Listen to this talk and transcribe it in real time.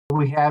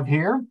we have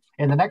here.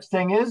 And the next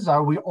thing is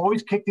we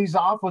always kick these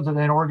off with an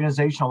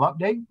organizational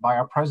update by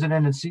our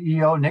president and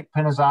CEO, Nick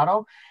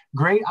Pinizzotto.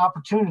 Great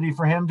opportunity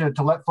for him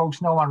to let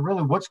folks know on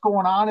really what's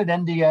going on at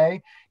NDA,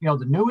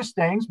 the newest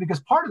things, because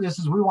part of this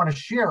is we want to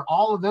share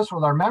all of this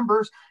with our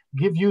members,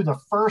 give you the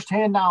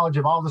firsthand knowledge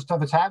of all the stuff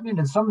that's happening.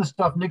 And some of the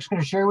stuff Nick's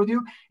going to share with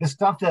you is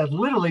stuff that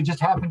literally just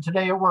happened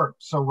today at work.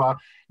 So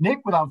Nick,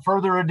 without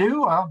further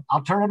ado,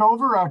 I'll turn it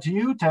over to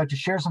you to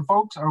share some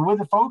folks, or with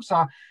the folks,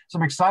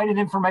 some exciting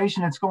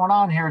information that's going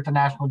on here at the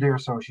National Deer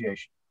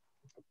Association.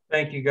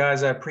 Thank you,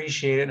 guys. I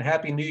appreciate it. And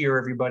Happy New Year,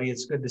 everybody.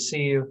 It's good to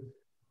see you.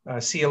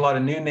 See a lot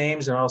of new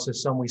names and also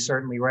some we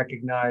certainly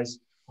recognize.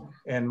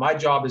 And my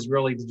job is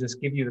really to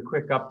just give you the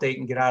quick update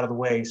and get out of the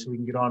way so we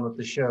can get on with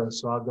the show.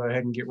 So I'll go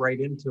ahead and get right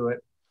into it.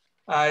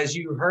 As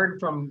you heard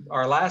from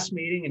our last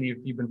meeting, and if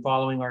you've been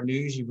following our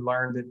news, you've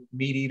learned that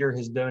Meat Eater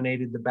has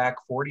donated the Back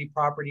 40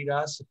 property to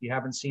us. If you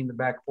haven't seen the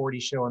Back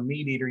 40 show on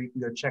Meat Eater, you can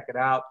go check it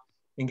out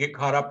and get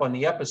caught up on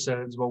the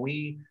episodes. Well,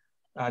 we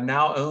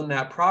now own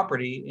that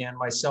property, and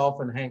myself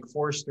and Hank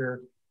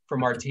Forster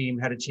from our team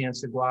had a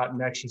chance to go out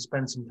and actually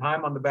spend some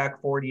time on the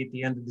Back 40 at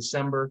the end of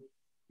December.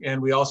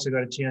 And we also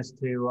got a chance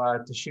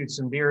to shoot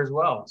some deer as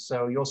well.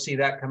 So you'll see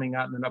that coming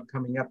out in an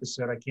upcoming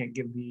episode. I can't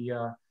give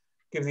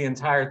the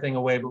entire thing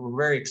away, but we're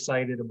very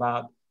excited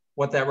about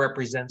what that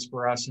represents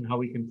for us and how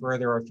we can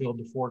further our Field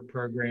to Fork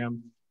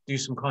program, do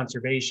some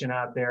conservation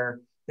out there.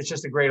 It's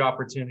just a great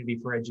opportunity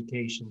for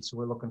education. So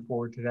we're looking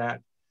forward to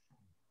that.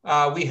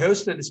 We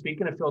hosted,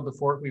 speaking of Field to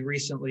Fork, we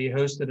recently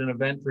hosted an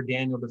event for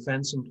Daniel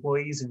Defense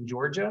employees in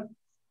Georgia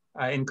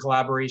in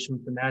collaboration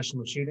with the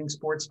National Shooting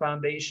Sports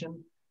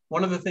Foundation.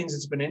 One of the things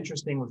that's been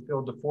interesting with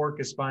Field to Fork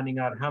is finding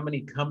out how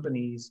many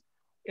companies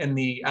in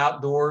the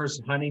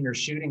outdoors hunting or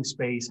shooting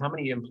space, how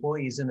many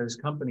employees in those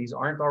companies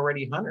aren't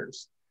already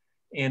hunters.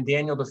 And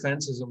Daniel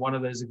Defense is one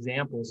of those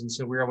examples. And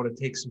so we're able to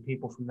take some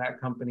people from that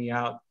company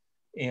out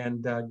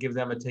and give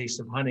them a taste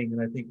of hunting.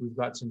 And I think we've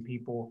got some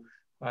people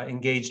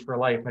engaged for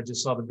life. I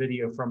just saw the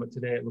video from it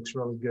today. It looks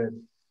really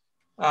good.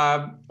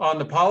 On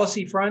the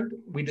policy front,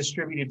 we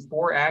distributed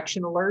 4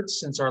 action alerts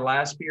since our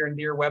last Beer and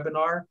Deer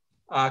webinar.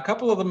 A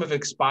couple of them have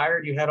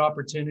expired. You had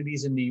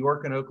opportunities in New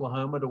York and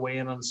Oklahoma to weigh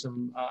in on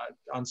some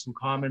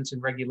comments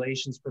and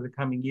regulations for the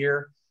coming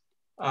year.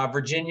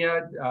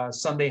 Virginia,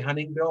 Sunday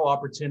hunting bill,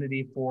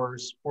 opportunity for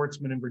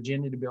sportsmen in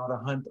Virginia to be able to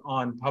hunt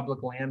on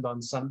public land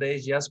on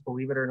Sundays. Yes,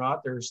 believe it or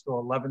not, there are still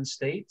 11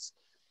 states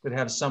that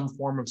have some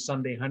form of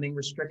Sunday hunting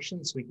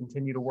restrictions. We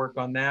continue to work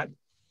on that.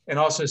 And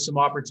also some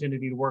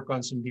opportunity to work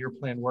on some deer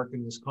plan work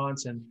in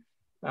Wisconsin.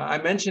 I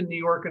mentioned New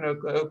York and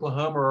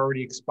Oklahoma are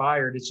already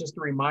expired. It's just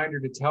a reminder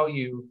to tell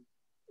you,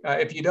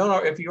 if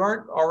you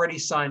aren't already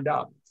signed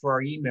up for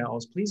our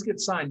emails, please get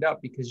signed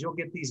up, because you'll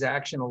get these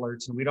action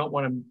alerts, and we don't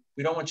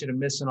want you to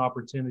miss an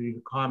opportunity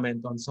to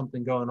comment on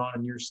something going on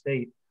in your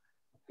state.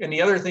 And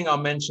the other thing I'll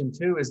mention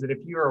too is that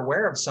if you're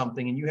aware of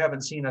something and you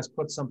haven't seen us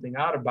put something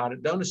out about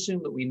it, don't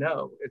assume that we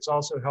know. It's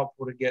also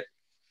helpful to get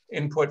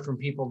input from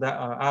people that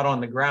out on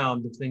the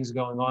ground of things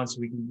going on,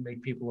 so we can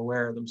make people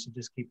aware of them. So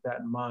just keep that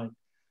in mind.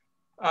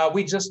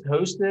 We just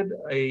hosted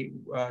a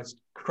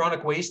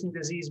chronic wasting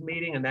disease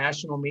meeting, a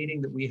national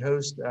meeting that we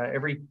host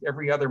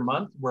every other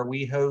month, where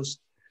we host,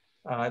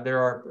 there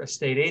are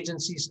state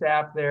agency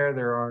staff there,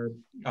 there are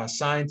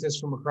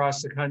scientists from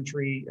across the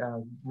country,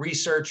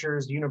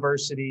 researchers,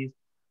 universities,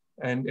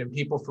 and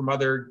people from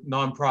other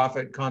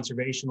nonprofit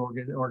conservation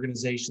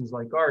organizations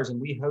like ours.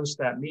 And we host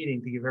that meeting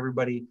to give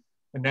everybody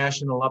a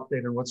national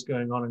update on what's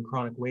going on in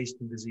chronic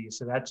wasting disease.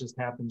 So that just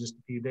happened just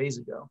a few days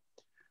ago.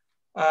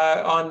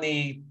 On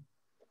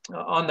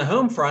the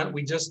home front,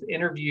 we just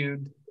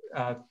interviewed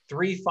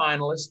 3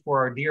 finalists for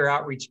our deer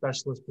outreach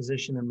specialist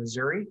position in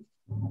Missouri.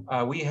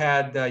 We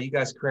had, you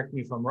guys correct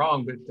me if I'm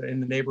wrong, but in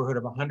the neighborhood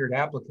of 100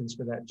 applicants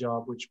for that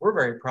job, which we're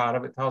very proud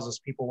of. It tells us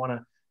people want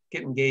to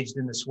get engaged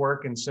in this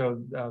work. And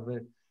so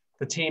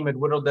the team had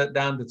whittled that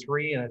down to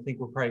 3, and I think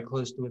we're probably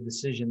close to a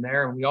decision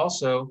there. And we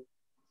also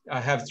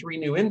have 3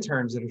 new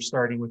interns that are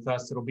starting with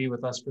us that'll be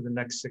with us for the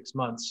next 6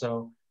 months.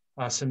 So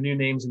some new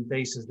names and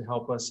faces to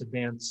help us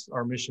advance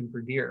our mission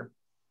for deer.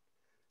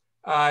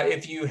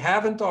 If you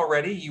haven't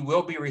already, you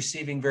will be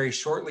receiving very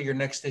shortly your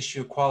next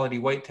issue of Quality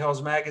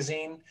Whitetails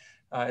magazine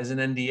as an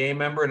NDA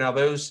member. Now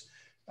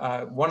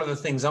one of the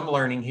things I'm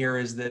learning here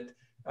is that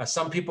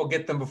some people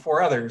get them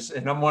before others,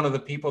 and I'm one of the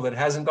people that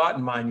hasn't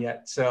gotten mine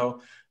yet.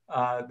 So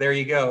there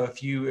you go.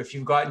 If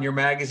you've gotten your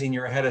magazine,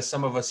 you're ahead of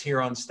some of us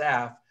here on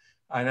staff,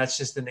 and that's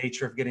just the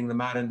nature of getting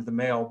them out into the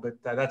mail. But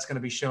that's going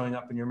to be showing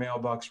up in your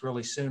mailbox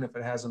really soon if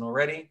it hasn't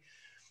already.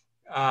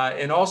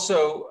 And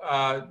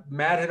also,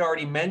 Matt had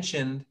already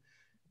mentioned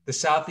the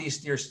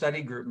Southeast Deer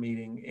Study Group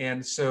meeting.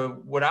 And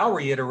so what I'll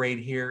reiterate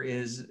here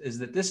is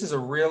that this is a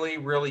really,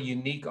 really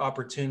unique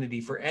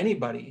opportunity for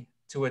anybody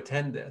to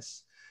attend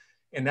this.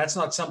 And that's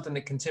not something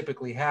that can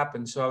typically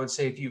happen. So I would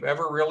say if you've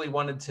ever really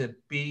wanted to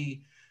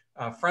be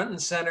front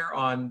and center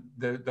on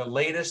the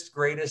latest,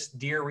 greatest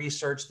deer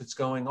research that's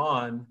going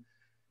on,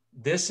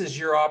 this is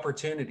your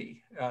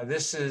opportunity.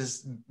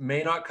 This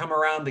may not come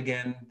around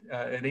again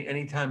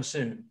anytime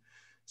soon.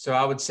 So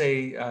I would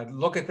say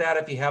look at that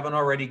if you haven't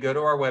already. Go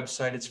to our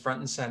website. It's front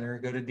and center.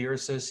 Go to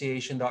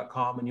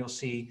deerassociation.com and you'll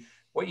see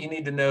what you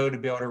need to know to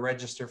be able to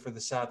register for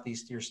the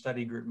Southeast Deer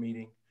Study Group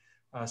meeting.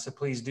 So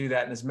please do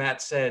that. And as Matt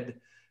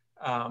said,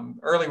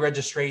 early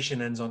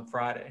registration ends on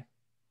Friday.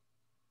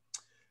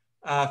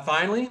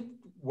 Finally,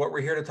 what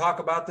we're here to talk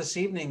about this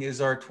evening is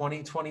our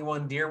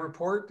 2021 deer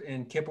report,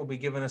 and Kip will be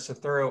giving us a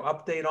thorough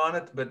update on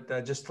it,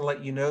 but just to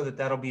let you know that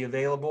that'll be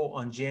available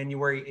on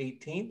January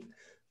 18th.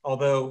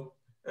 Although,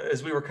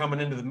 as we were coming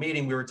into the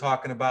meeting, we were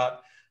talking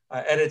about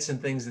edits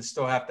and things that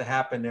still have to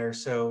happen there.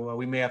 So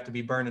we may have to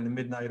be burning the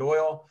midnight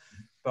oil,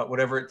 but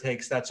whatever it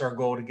takes, that's our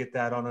goal to get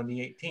that on the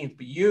 18th.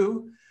 But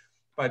you,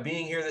 by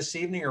being here this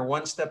evening, are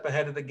one step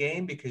ahead of the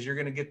game because you're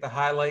going to get the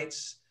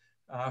highlights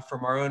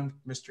from our own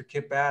Mr.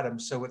 Kip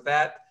Adams. So with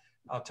that,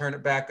 I'll turn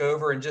it back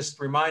over and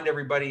just remind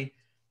everybody,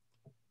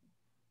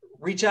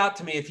 reach out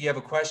to me if you have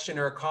a question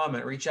or a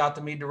comment. Reach out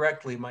to me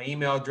directly. My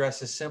email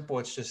address is simple.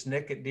 It's just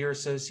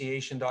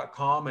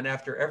nick@deerassociation.com. And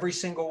after every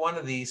single one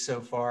of these so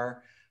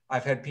far,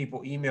 I've had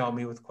people email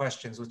me with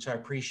questions, which I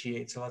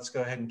appreciate. So let's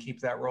go ahead and keep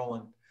that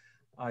rolling.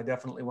 I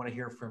definitely want to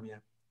hear from you.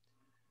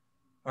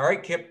 All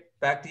right, Kip,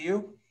 back to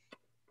you.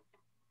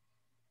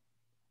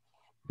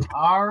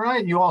 All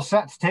right, you all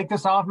set to take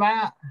this off,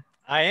 Matt?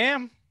 I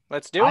am.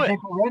 Let's do it. I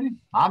think we're ready.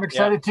 I'm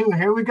excited too.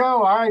 Here we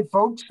go. All right,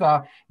 folks.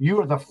 You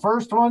are the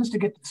first ones to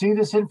get to see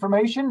this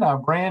information.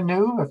 Brand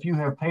new. If you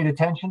have paid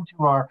attention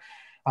to our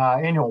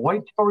annual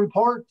Whitetail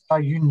report,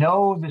 you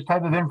know this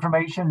type of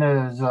information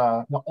is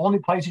the only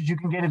places you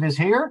can get it is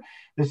here.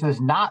 This is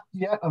not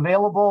yet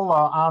available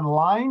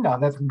online.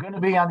 That's going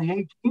to be on the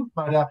 18th,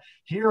 but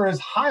here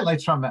is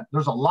highlights from it.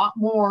 There's a lot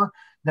more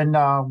than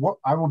what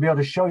I will be able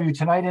to show you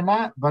tonight in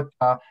that, but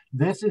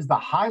this is the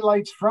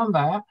highlights from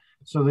that,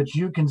 so that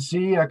you can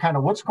see kind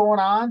of what's going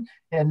on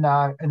and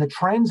the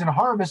trends and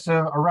harvests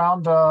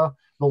around the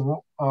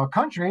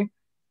country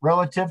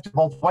relative to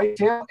both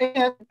whitetail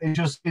and, as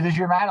you'll see this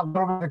year, Matt, a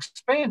little bit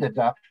expanded.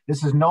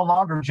 This is no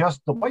longer just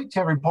the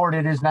whitetail report.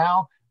 It is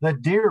now the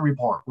deer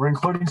report. We're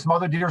including some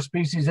other deer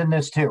species in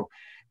this too.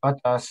 But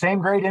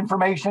same great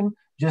information,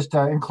 just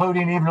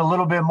including even a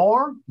little bit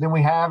more than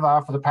we have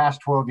for the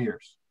past 12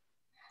 years.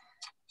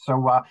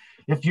 So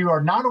if you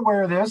are not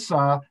aware of this,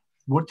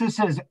 what this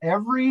is,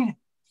 every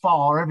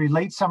fall, or every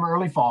late summer,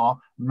 early fall,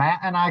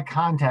 Matt and I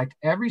contact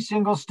every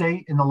single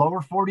state in the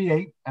lower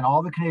 48 and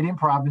all the Canadian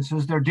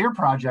provinces, their deer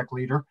project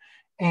leader,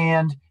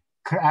 and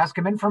ask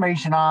them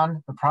information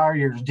on the prior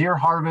year's deer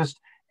harvest,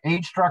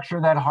 age structure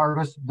of that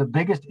harvest, the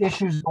biggest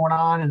issues going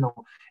on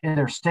in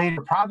their state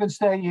or province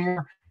that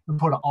year, and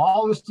put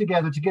all this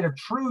together to get a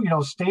true,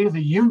 State of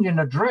the Union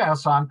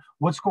address on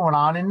what's going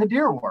on in the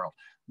deer world.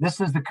 This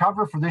is the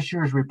cover for this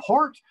year's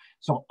report.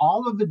 So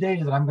all of the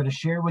data that I'm going to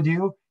share with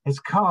you has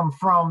come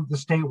from the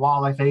state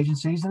wildlife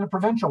agencies and the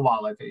provincial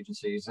wildlife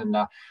agencies. And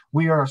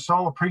we are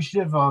so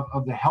appreciative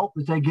of the help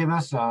that they give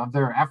us,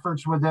 their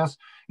efforts with this.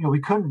 We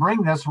couldn't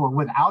bring this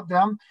without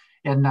them.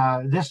 And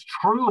this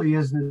truly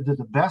is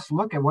the best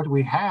look at what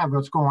we have,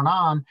 what's going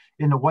on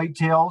in the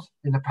whitetails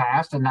in the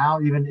past, and now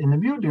even in the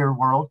mule deer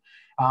world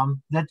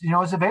that,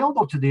 is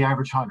available to the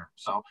average hunter.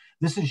 So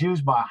this is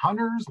used by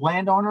hunters,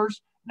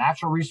 landowners,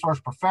 natural resource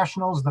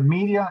professionals, the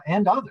media,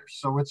 and others.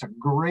 So it's a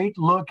great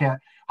look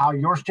at how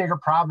your state or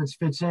province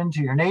fits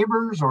into your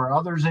neighbors or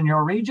others in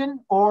your region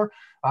or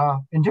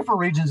in different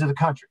regions of the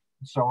country.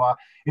 So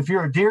if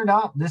you're a deer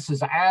nut, this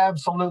is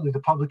absolutely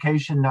the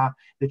publication that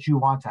you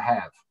want to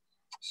have.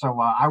 So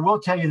I will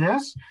tell you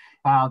this,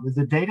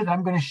 the data that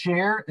I'm going to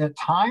share at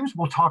times,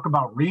 we'll talk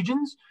about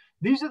regions.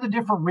 These are the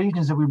different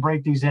regions that we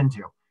break these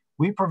into.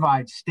 We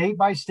provide state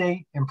by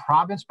state and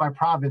province by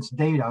province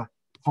data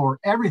for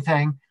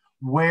everything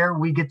where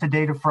we get the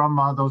data from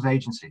those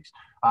agencies.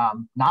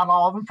 Not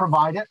all of them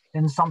provide it,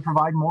 and some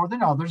provide more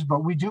than others,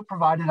 but we do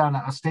provide it on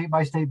a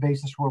state-by-state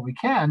basis where we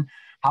can.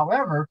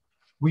 However,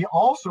 we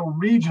also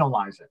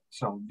regionalize it.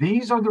 So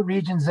these are the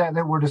regions that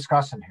we're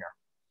discussing here.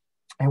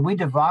 And we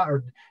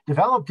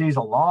developed these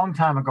a long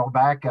time ago,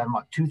 back in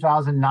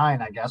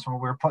 2009, I guess, when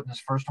we were putting this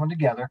first one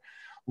together,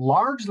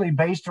 largely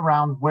based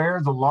around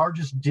where the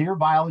largest deer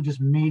biologist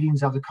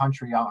meetings of the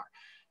country are.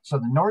 So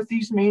the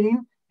Northeast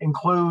meeting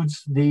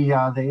includes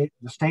the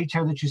states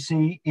here that you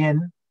see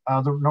in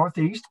the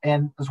Northeast,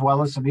 and as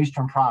well as some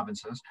Eastern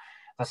provinces.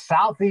 The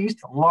Southeast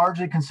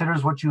largely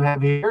considers what you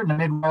have here in the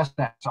Midwest.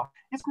 So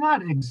it's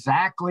not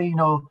exactly,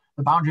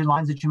 the boundary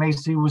lines that you may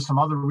see with some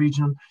other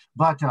region,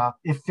 but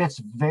it fits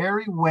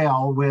very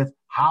well with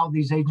how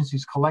these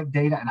agencies collect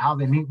data and how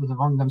they meet with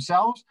among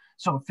themselves.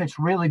 So it fits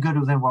really good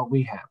within what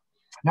we have.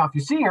 Now, if you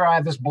see here, I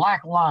have this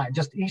black line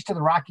just east of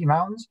the Rocky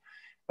Mountains.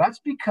 That's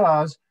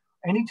because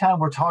anytime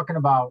we're talking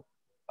about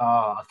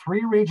a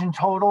 3-region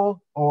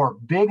total or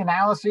big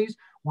analyses,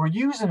 we're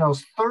using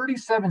those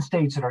 37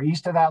 states that are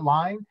east of that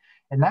line.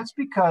 And that's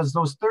because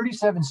those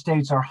 37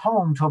 states are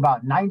home to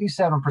about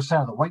 97%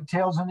 of the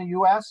whitetails in the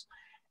US.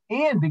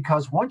 And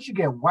because once you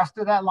get west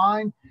of that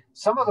line,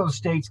 some of those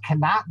states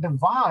cannot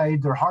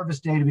divide their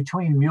harvest data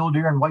between mule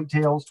deer and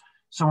whitetails.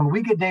 So when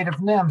we get data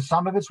from them,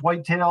 some of it's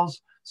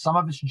whitetails, Some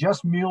of it's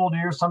just mule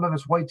deer, some of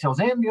it's whitetails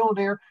and mule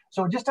deer.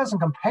 So it just doesn't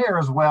compare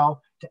as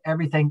well to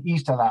everything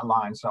east of that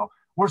line. So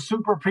we're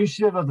super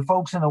appreciative of the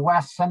folks in the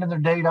West sending their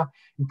data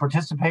and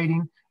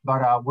participating.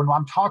 But when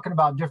I'm talking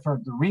about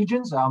different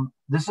regions,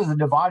 this is a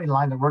dividing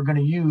line that we're going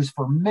to use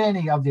for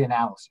many of the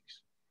analyses.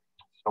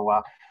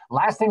 So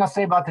last thing I'll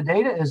say about the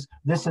data is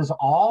this is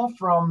all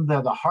from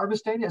the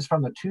harvest data is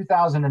from the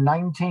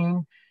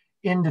 2019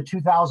 into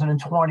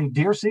 2020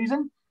 deer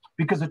season,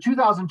 because the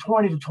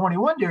 2020 to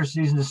 21 deer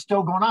season is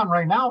still going on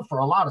right now for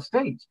a lot of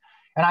states.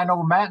 And I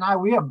know Matt and I,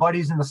 we have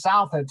buddies in the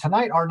South that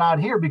tonight are not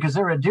here because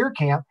they're at deer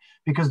camp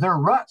because their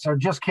ruts are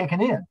just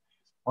kicking in.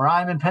 Where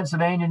I'm in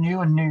Pennsylvania and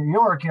you in New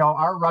York,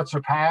 our ruts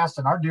are past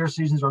and our deer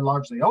seasons are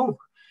largely over.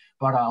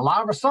 But a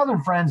lot of our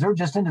Southern friends, they're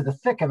just into the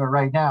thick of it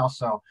right now.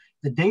 So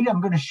the data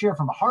I'm going to share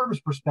from a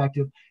harvest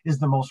perspective is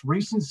the most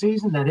recent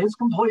season that is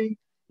complete,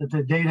 that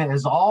the data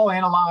is all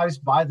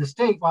analyzed by the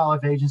state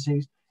wildlife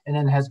agencies and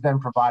then has been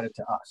provided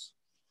to us.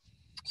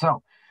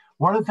 So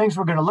one of the things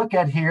we're going to look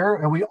at here,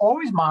 and we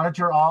always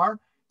monitor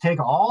take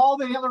all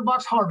the antler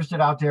bucks harvested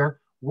out there,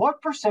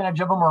 what percentage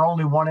of them are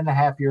only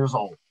 1.5 years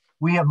old?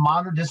 We have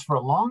monitored this for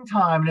a long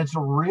time, and it's a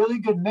really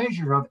good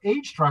measure of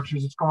age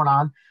structures that's going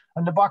on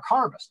the buck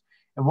harvest.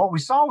 And what we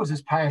saw was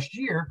this past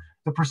year,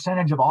 the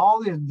percentage of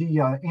all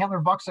the antler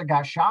bucks that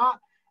got shot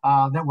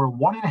that were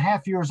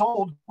 1.5 years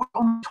old was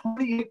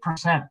only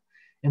 28%.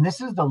 And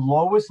this is the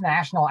lowest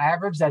national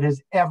average that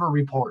is ever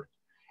reported.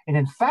 And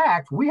in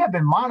fact, we have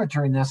been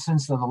monitoring this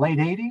since the late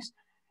 80s.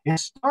 It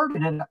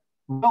started at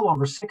well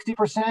over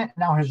 60%,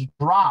 now has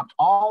dropped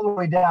all the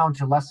way down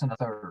to less than a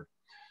third.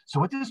 So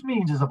what this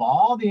means is of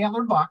all the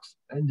antler bucks,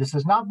 and this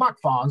is not buck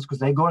fawns because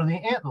they go to the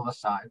antlerless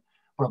side,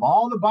 but of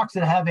all the bucks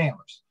that have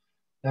antlers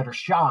that are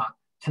shot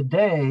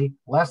today,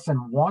 less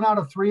than 1 out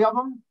of 3 of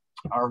them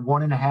are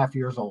 1.5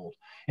 years old.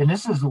 And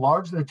this is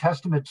largely a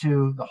testament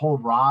to the whole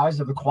rise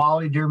of the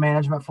quality deer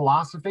management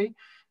philosophy.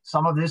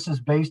 Some of this is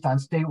based on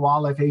state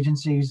wildlife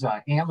agencies'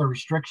 antler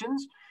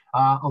restrictions.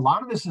 A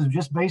lot of this is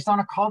just based on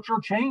a cultural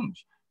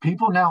change.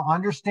 People now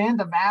understand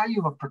the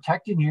value of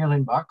protecting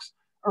yearling bucks,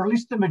 or at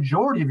least the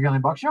majority of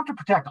yearling bucks. You have to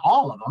protect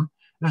all of them.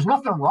 There's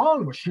nothing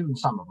wrong with shooting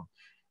some of them.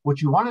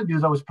 What you want to do,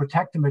 though, is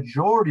protect the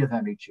majority of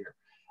them each year.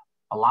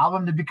 Allow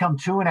them to become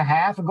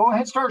 2.5 and go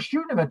ahead and start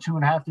shooting them at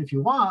 2.5 if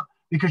you want,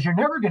 because you're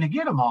never going to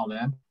get them all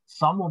then.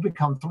 Some will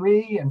become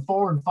 3 and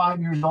 4 and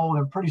 5 years old,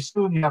 and pretty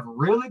soon you have a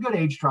really good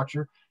age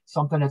structure,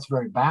 something that's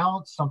very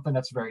balanced, something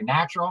that's very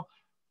natural.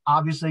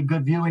 Obviously,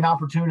 good viewing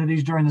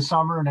opportunities during the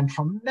summer and then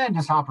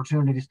tremendous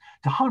opportunities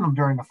to hunt them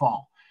during the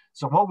fall.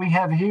 So what we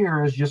have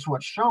here is just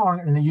what's shown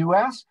in the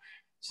U.S.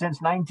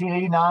 since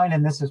 1989,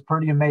 and this is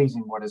pretty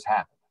amazing what has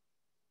happened.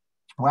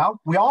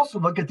 Well, we also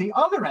look at the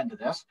other end of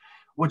this,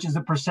 which is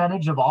the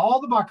percentage of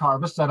all the buck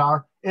harvests that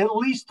are at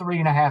least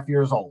 3.5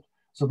 years old.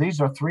 So these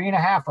are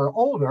 3.5 or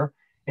older,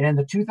 and in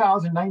the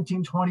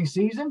 2019-20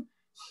 season,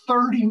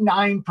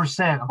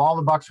 39% of all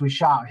the bucks we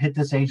shot hit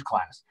this age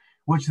class,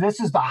 which this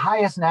is the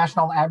highest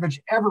national average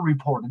ever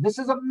reported. This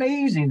is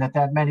amazing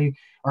that many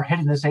are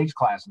hitting this age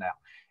class now.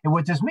 And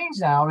what this means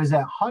now is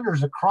that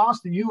hunters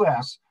across the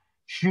U.S.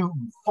 shoot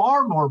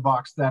far more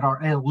bucks that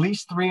are at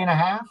least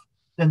 3.5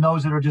 than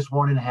those that are just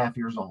 1.5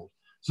 years old.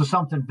 So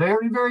something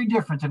very, very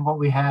different than what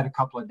we had a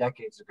couple of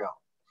decades ago.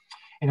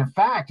 And in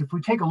fact, if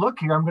we take a look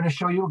here, I'm going to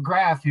show you a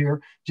graph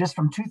here just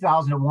from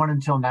 2001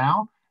 until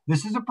now.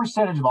 This is a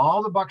percentage of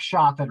all the bucks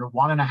shot that are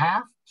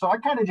 1.5. So I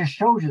kind of just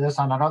showed you this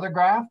on another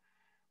graph.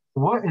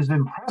 What is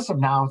impressive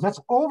now is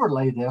let's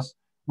overlay this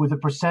with the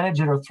percentage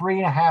that are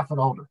 3.5 and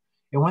older.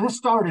 And when this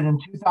started in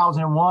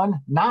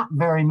 2001, not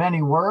very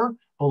many were,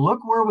 but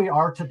look where we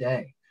are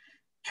today.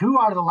 2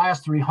 out of the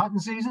last 3 hunting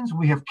seasons,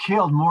 we have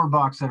killed more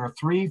bucks that are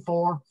 3,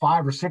 4,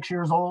 5, or 6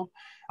 years old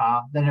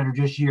than that are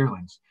just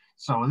yearlings.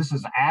 So this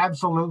is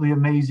absolutely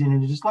amazing.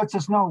 And it just lets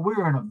us know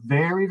we're in a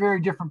very, very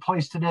different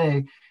place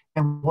today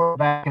than we were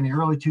back in the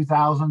early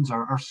 2000s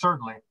or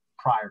certainly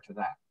prior to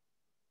that.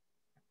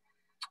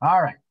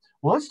 All right.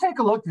 Well, let's take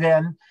a look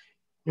then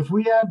if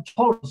we have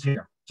totals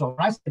here. So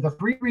when I say the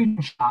 3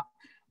 regions shot,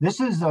 this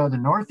is the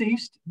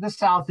Northeast, the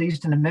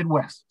Southeast, and the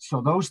Midwest.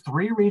 So those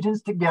 3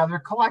 regions together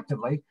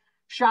collectively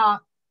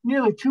shot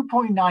nearly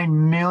 2.9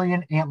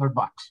 million antler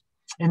bucks.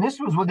 And this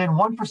was within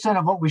 1%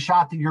 of what we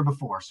shot the year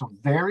before. So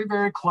very,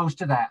 very close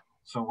to that.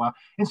 So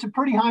it's some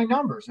pretty high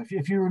numbers.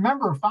 If you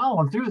remember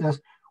following through this,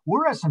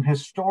 we're at some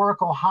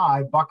historical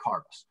high buck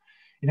harvest.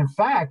 And in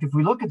fact, if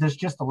we look at this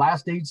just the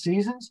last 8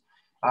 seasons,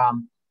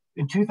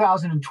 in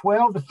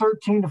 2012 to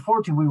 13 to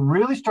 14, we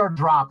really started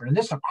dropping. And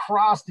this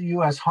across the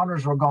U.S.,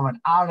 hunters were going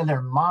out of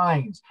their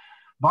minds.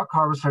 Buck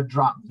harvest had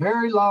dropped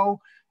very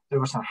low. There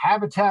was some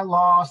habitat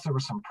loss. There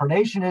were some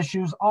predation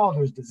issues.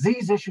 There's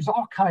disease issues,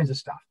 all kinds of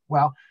stuff.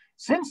 Well,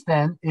 since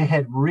then, it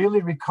had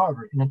really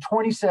recovered. And in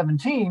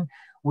 2017,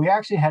 we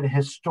actually had a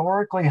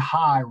historically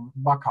high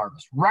buck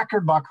harvest,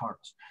 record buck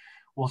harvest.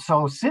 Well,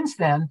 so since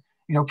then,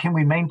 can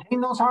we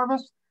maintain those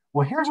harvests?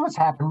 Well, here's what's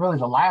happened really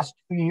the last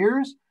 2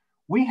 years.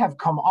 We have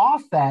come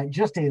off that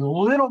just a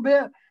little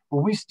bit, but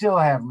we still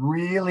have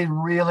really,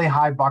 really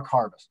high buck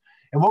harvest.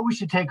 And what we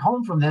should take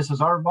home from this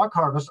is our buck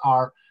harvests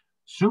are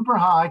super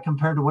high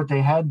compared to what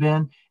they had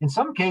been. In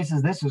some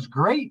cases, this is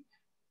great.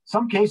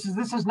 Some cases,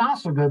 this is not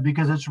so good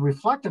because it's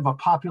reflective of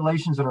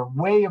populations that are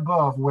way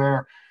above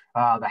where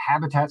the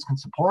habitats can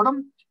support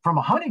them. From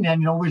a hunting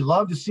end, we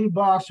love to see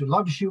bucks, we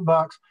love to shoot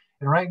bucks,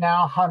 and right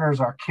now hunters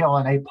are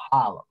killing a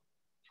pile of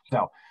them.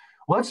 So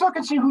let's look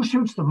and see who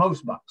shoots the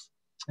most bucks.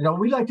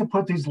 We like to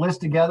put these lists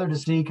together to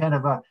see kind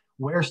of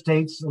where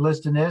states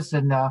list in this.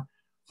 And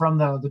from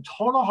the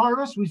total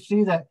harvest, we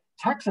see that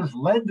Texas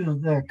led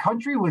the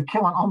country with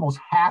killing almost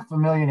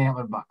 500,000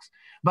 antlered bucks.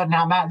 But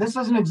now, Matt, this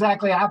isn't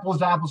exactly apples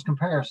to apples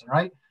comparison,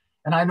 right?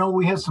 And I know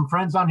we have some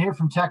friends on here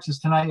from Texas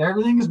tonight.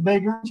 Everything is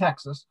bigger in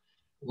Texas.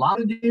 A lot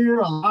of deer,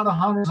 a lot of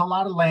hunters, a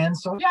lot of land.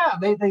 So yeah,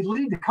 they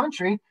lead the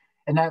country,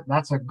 and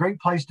that's a great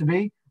place to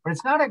be. But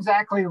it's not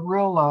exactly a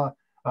real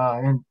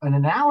an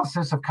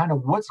analysis of kind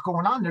of what's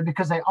going on there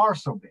because they are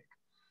so big.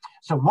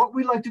 So what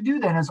we like to do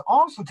then is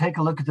also take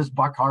a look at this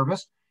buck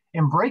harvest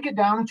and break it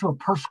down into a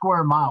per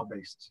square mile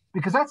basis,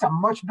 because that's a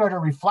much better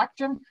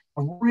reflection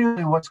of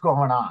really what's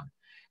going on.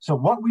 So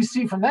what we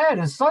see from that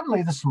is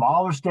suddenly the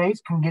smaller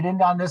states can get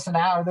in on this and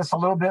out of this a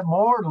little bit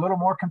more, and a little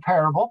more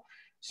comparable.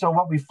 So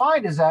what we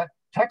find is that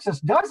Texas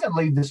doesn't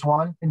lead this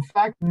one. In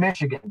fact,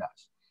 Michigan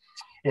does.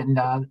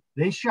 And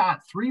they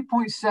shot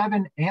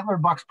 3.7 antler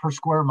bucks per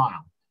square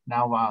mile.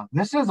 Now,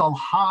 this is a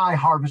high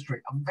harvest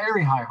rate, a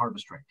very high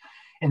harvest rate.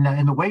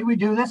 And the way we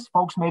do this,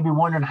 folks may be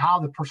wondering how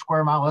the per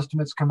square mile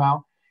estimates come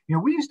out.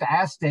 We used to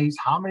ask states,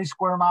 how many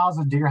square miles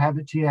of deer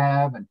habitat do you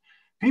have? And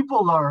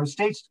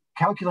states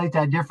calculate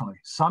that differently.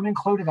 Some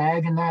included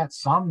ag in that,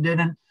 some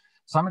didn't.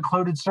 Some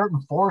included certain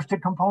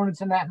forested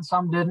components in that, and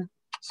some didn't.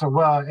 So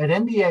at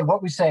NDA,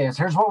 what we say is,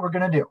 here's what we're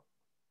going to do.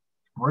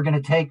 We're going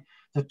to take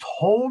the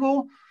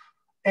total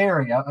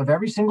area of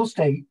every single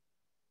state,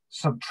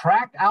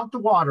 subtract out the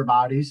water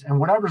bodies, and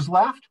whatever's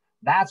left,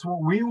 that's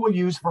what we will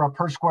use for a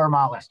per square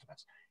mile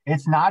estimates.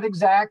 It's not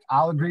exact,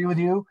 I'll agree with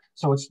you.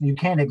 So you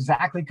can't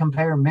exactly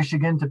compare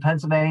Michigan to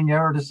Pennsylvania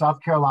or to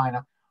South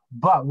Carolina.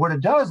 But what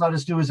it does let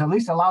us do is at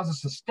least allows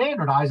us to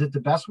standardize it the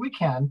best we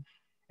can.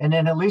 And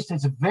then at least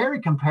it's very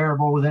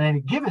comparable within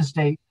any given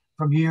state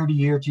from year to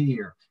year to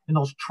year. And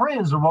those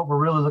trends are what we're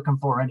really looking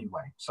for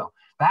anyway. So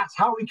that's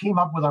how we came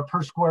up with our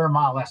per square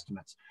mile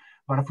estimates.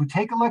 But if we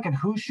take a look at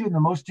who's shooting the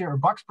most deer or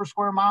bucks per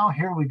square mile,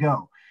 here we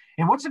go.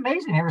 And what's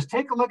amazing here is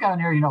take a look on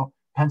here,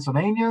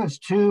 Pennsylvania is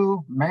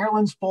 2,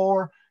 Maryland's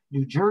 4,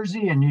 New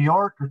Jersey and New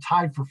York are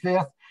tied for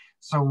 5th.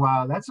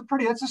 So that's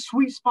a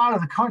sweet spot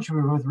of the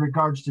country with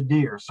regards to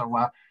deer. So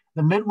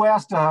the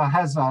Midwest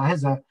has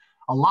a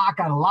lock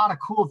on a lot of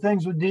cool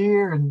things with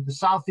deer, and the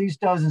Southeast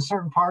does in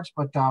certain parts.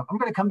 But I'm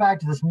going to come back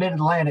to this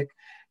Mid-Atlantic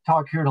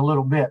talk here in a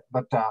little bit,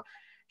 but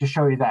to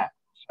show you that.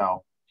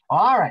 So,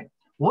 all right,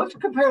 well, let's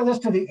compare this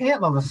to the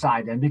antlerless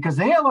side then, because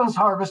the antlerless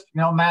harvest,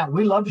 Matt,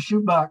 we love to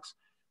shoot bucks,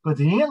 but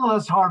the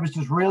antlerless harvest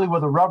is really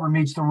where the rubber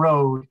meets the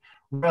road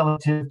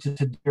relative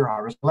to deer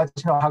harvest. Let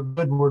us know how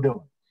good we're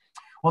doing.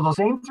 Well, those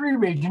same 3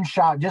 regions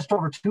shot just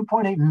over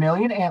 2.8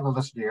 million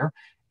antlerless deer.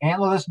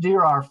 Antlerless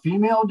deer are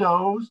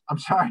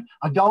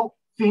adult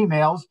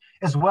females,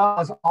 as well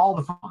as all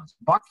the fawns.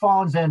 Buck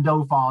fawns and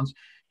doe fawns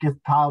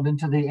get piled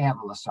into the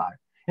antlerless side.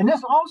 And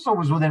this also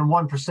was within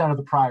 1% of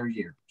the prior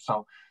year.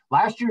 So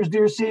last year's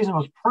deer season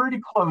was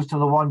pretty close to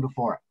the one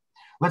before it.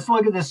 Let's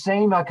look at this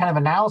same kind of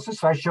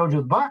analysis I showed you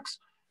with bucks.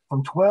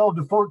 From 12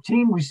 to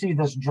 14, we see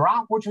this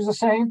drop, which is the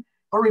same.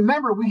 But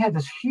remember, we had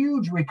this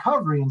huge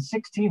recovery in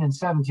 16 and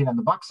 17 on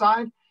the buck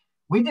side.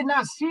 We did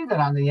not see that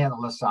on the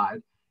antlerless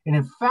side. And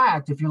in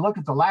fact, if you look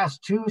at the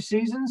last 2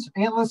 seasons,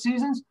 antlerless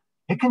seasons,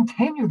 it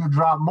continued to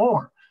drop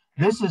more.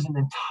 This is an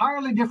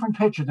entirely different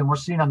picture than we're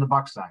seeing on the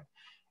buck side.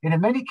 And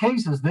in many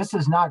cases, this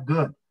is not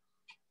good.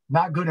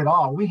 Not good at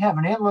all. We have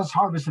an antlerless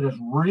harvest that is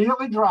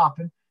really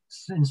dropping.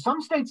 In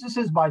some states, this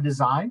is by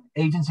design.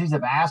 Agencies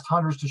have asked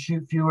hunters to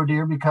shoot fewer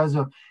deer because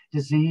of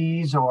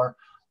disease or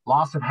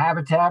loss of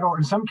habitat, or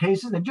in some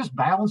cases, they just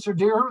balance their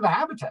deer over the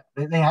habitat.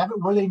 They have it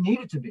where they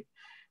need it to be.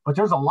 But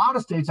there's a lot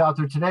of states out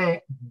there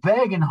today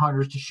begging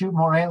hunters to shoot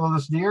more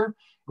antlerless deer.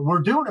 We're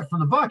doing it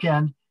from the buck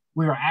end.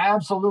 We are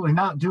absolutely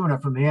not doing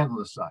it from the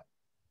antlerless side.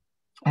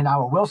 And I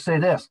will say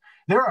this,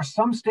 there are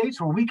some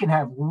states where we can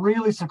have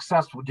really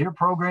successful deer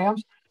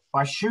programs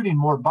by shooting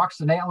more bucks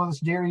than antlerless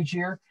deer each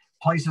year.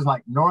 Places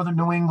like northern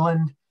New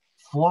England,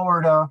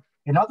 Florida,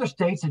 and other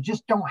states that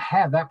just don't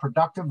have that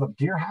productive of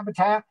deer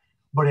habitat.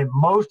 But in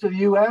most of the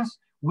U.S.,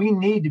 we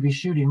need to be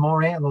shooting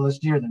more antlerless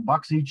deer than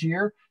bucks each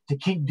year to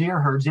keep deer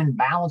herds in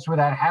balance with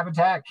that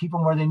habitat, keep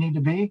them where they need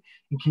to be,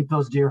 and keep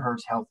those deer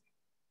herds healthy.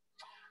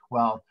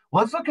 Well,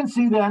 let's look and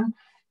see then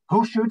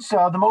who shoots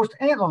the most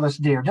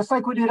antlerless deer, just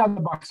like we did on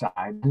the buck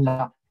side. And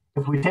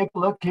if we take a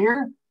look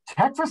here,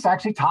 Texas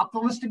actually topped the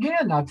list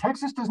again. Now,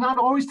 Texas does not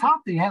always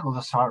top the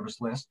antlerless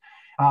harvest list,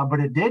 but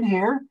it did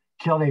here.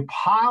 Killed a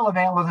pile of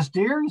antlerless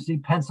deer. You see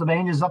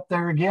Pennsylvania's up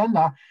there again.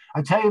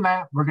 I tell you,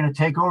 Matt, we're going to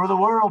take over the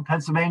world.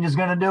 Pennsylvania's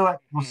going to do it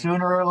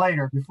sooner or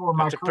later before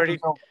my career is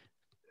over.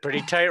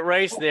 Pretty tight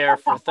race there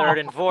for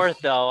 3rd and 4th,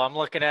 though. I'm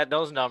looking at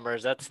those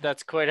numbers.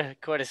 That's quite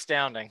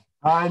astounding.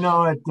 I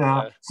know it.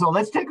 So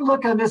let's take a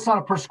look at this on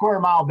a per square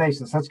mile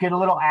basis. Let's get a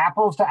little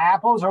apples to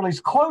apples, or at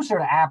least closer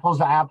to apples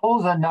to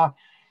apples. And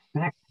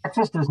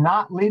Texas does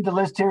not lead the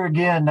list here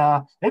again.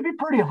 It'd be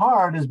pretty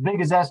hard, as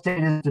big as that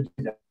state is, to do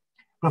that.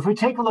 But if we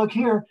take a look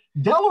here,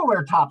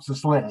 Delaware tops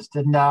this list.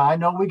 And I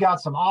know we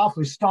got some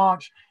awfully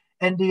staunch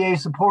NDA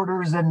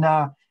supporters and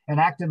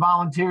active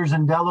volunteers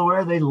in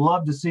Delaware. They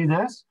love to see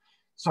this.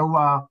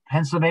 So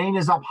Pennsylvania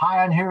is up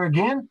high on here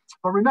again.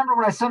 But remember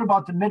what I said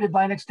about the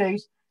mid-Atlantic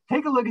states?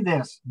 Take a look at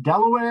this.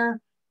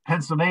 Delaware,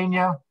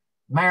 Pennsylvania,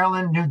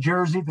 Maryland, New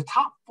Jersey, the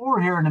top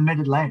four here in the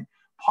mid-Atlantic.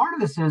 Part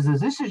of this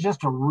is this is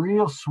just a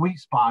real sweet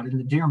spot in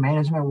the deer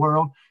management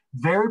world.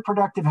 Very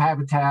productive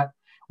habitat.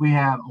 We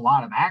have a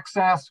lot of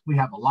access. We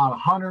have a lot of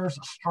hunters,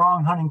 a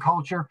strong hunting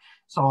culture.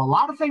 So a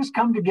lot of things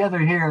come together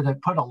here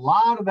that put a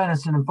lot of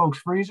venison in folks'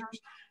 freezers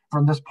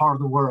from this part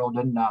of the world.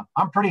 And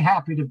I'm pretty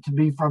happy to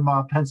be from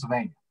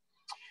Pennsylvania.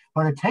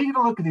 But taking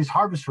a look at these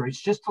harvest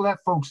rates, just to let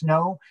folks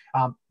know,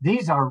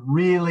 these are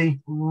really,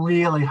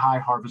 really high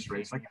harvest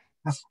rates, like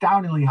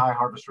astoundingly high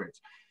harvest rates.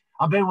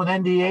 I've been with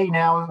NDA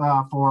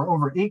now for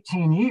over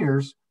 18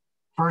 years,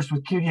 first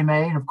with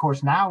QDMA and, of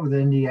course, now with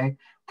NDA.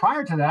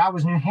 Prior to that, I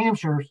was New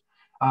Hampshire's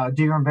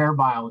deer and bear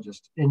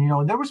biologist.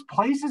 And, there was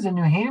places in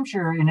New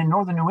Hampshire and in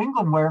northern New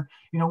England where,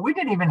 we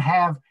didn't even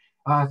have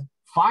 5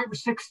 or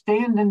 6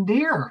 standing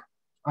deer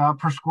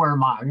per square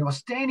mile, a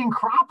standing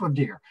crop of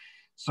deer.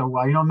 So,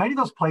 many of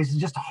those places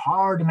just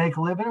hard to make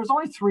a living. There was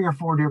only 3 or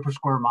 4 deer per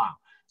square mile.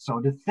 So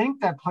to think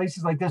that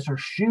places like this are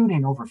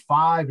shooting over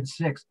 5 and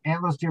 6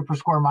 antlerless deer per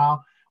square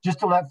mile, just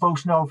to let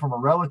folks know from a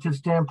relative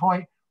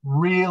standpoint,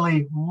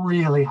 really,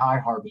 really high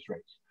harvest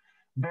rates,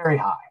 very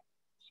high.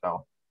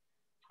 So,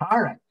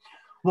 all right.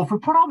 Well, if we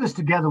put all this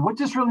together, what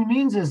this really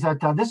means is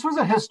that this was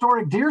a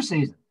historic deer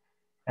season.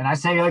 And I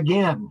say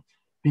again,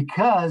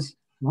 because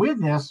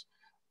with this,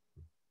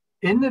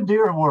 in the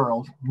deer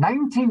world,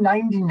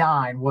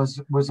 1999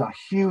 was a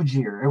huge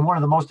year and one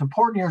of the most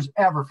important years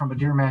ever from a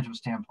deer management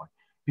standpoint,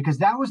 because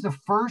that was the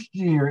first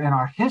year in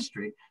our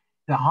history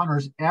that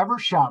hunters ever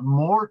shot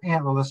more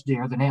antlerless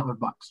deer than antlered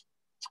bucks.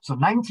 So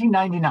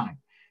 1999.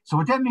 So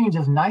what that means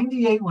is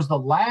 98 was the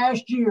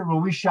last year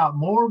where we shot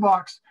more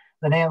bucks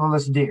than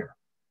antlerless deer.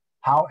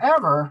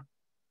 However,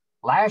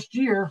 last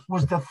year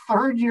was the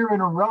 3rd year in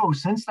a row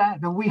since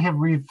that we have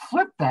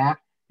flipped that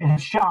and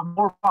have shot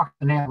more bucks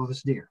than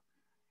antlerless deer.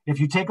 If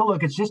you take a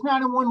look, it's just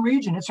not in one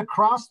region, it's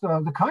across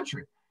the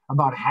country.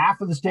 About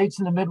half of the states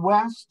in the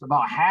Midwest,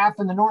 about half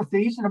in the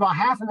Northeast, and about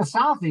half in the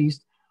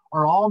Southeast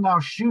are all now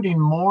shooting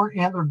more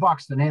antlered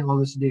bucks than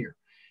antlerless deer.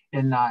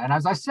 And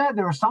as I said,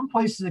 there are some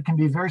places that can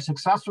be very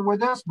successful with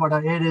this, but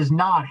it is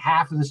not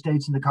half of the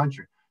states in the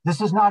country.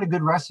 This is not a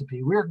good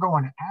recipe. We're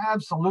going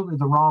absolutely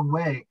the wrong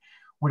way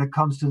when it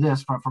comes to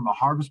this from a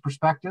harvest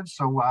perspective.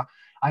 So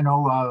I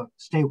know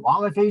state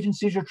wildlife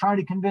agencies are trying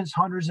to convince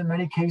hunters in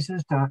many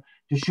cases to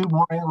shoot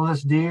more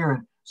antlerless deer.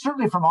 And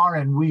certainly from our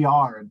end, we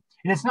are. And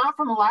it's not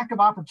from a lack of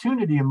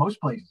opportunity in most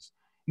places.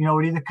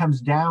 It either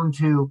comes down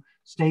to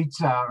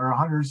states or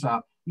hunters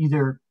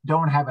either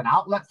don't have an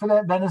outlet for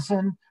that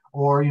venison,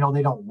 or,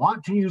 they don't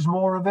want to use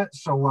more of it.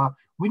 So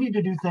we need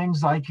to do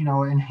things like,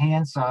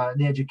 enhance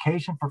the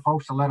education for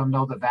folks to let them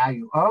know the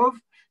value of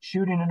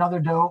shooting another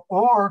doe,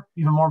 or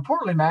even more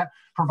importantly, Matt,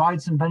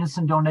 provide some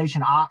venison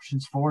donation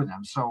options for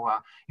them. So,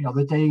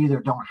 that they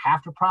either don't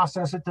have to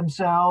process it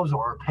themselves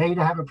or pay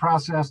to have it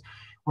processed,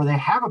 where they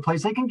have a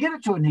place they can get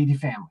it to a needy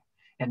family.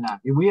 And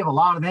we have a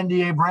lot of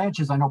NDA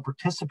branches, I know,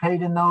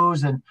 participate in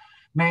those. And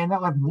man,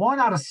 that like 1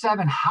 out of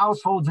 7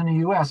 households in the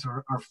U.S.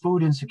 are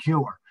food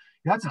insecure.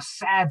 That's a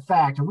sad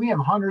fact. And we have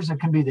hunters that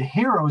can be the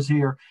heroes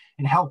here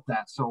and help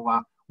that.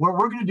 So we're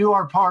going to do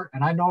our part.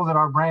 And I know that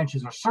our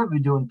branches are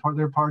certainly doing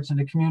their parts in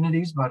the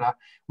communities, but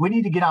we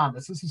need to get on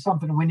this. This is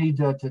something we need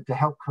to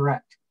help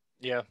correct.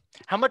 Yeah.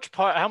 How much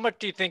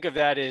do you think of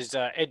that is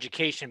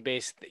education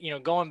based,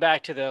 going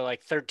back to the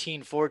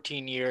 13,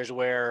 14 years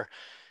where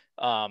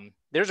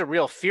there's a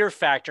real fear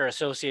factor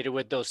associated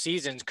with those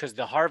seasons because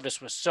the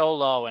harvest was so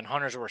low and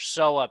hunters were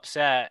so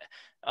upset.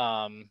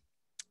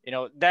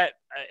 That,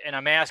 and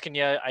I'm asking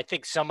you, I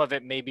think some of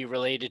it may be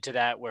related to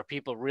that, where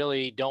people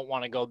really don't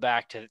want to go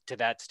back to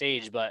that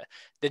stage, but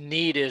the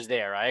need is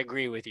there. I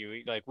agree with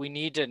you. We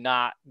need to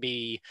not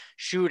be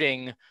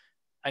shooting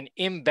an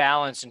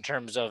imbalance in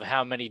terms of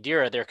how many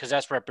deer are there, because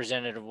that's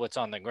representative of what's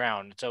on the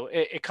ground. So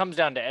it comes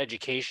down to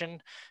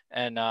education.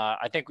 And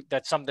I think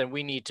that's something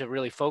we need to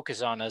really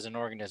focus on as an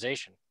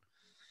organization.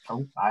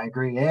 Oh, I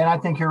agree. And I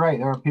think you're right.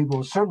 There are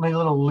people certainly a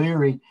little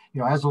leery,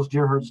 as those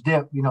deer herds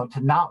dip, to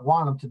not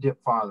want them to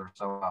dip farther.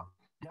 So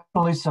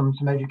definitely some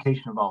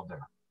education involved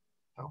there.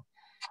 So,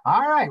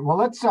 all right. Well,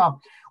 let's,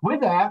 with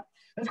that,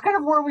 that's kind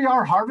of where we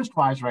are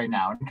harvest-wise right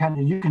now. And kind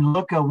of you can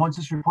look once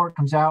this report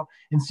comes out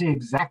and see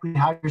exactly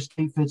how your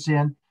state fits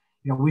in.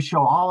 We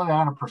show all of that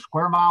on a per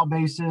square mile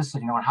basis,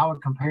 and how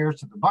it compares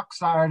to the buck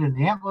side and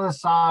the antlerless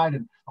side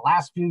and the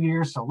last few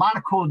years. So a lot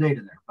of cool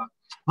data there. But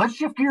let's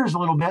shift gears a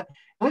little bit.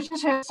 Let's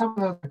just hit some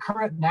of the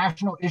current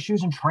national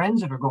issues and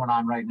trends that are going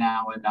on right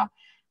now. And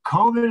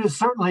COVID is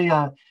certainly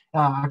a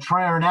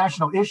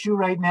national issue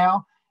right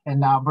now.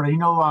 And but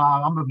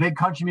I'm a big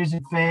country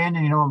music fan,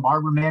 and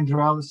Barbara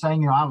Mandrell is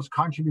saying, I was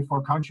country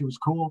before country was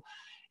cool,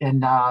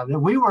 and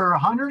that we were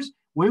hunters.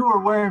 We were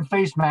wearing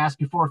face masks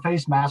before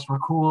face masks were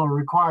cool or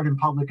required in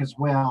public as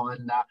well.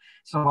 And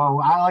so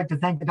I like to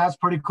think that that's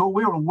pretty cool.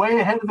 We were way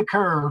ahead of the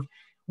curve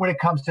when it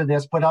comes to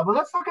this. But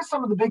let's look at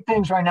some of the big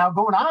things right now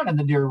going on in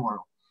the deer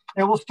world.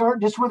 And we'll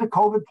start just with the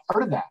COVID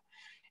part of that.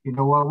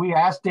 We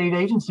asked state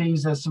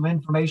agencies some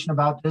information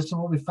about this,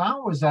 and what we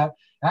found was that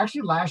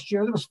actually last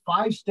year there was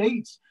 5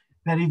 states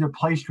that either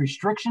placed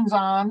restrictions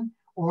on,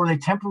 or they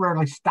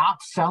temporarily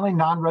stopped selling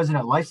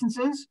non-resident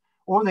licenses,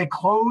 or they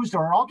closed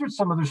or altered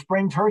some of their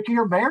spring turkey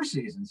or bear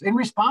seasons in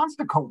response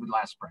to COVID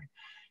last spring.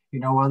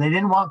 They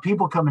didn't want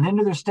people coming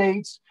into their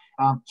states.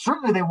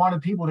 Certainly they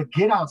wanted people to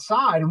get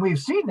outside, and we've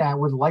seen that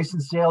with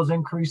license sales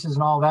increases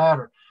and all that,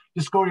 or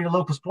just go to your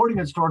local sporting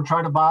goods store and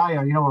try to buy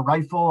a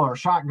rifle or a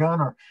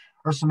shotgun or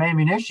some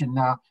ammunition.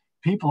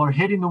 People are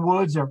hitting the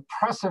woods, they're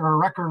pressing at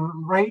record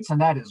rates,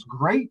 and that is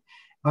great.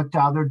 But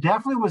there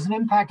definitely was an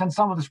impact on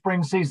some of the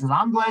spring seasons.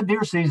 I'm glad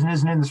deer season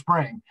isn't in the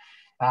spring.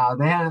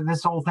 They had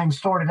this whole thing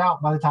sorted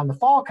out by the time the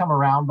fall come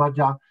around. But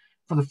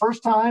for the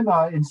first time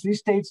in these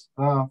states,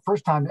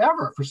 first time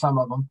ever for some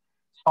of them,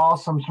 saw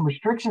some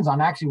restrictions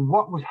on actually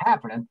what was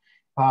happening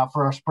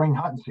for our spring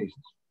hunting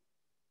seasons.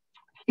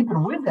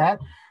 Keeping with that,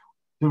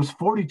 there was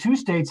 42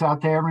 states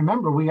out there.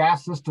 Remember, we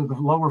asked this to the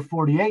lower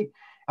 48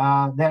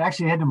 that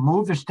actually had to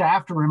move their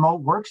staff to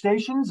remote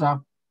workstations.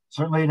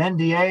 Certainly at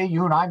NDA,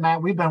 you and I,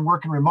 Matt, we've been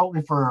working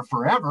remotely for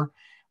forever,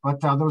 but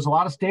there was a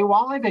lot of state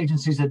wildlife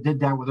agencies that did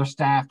that with their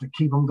staff to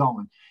keep them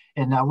going.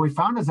 And we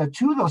found is that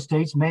 2 of those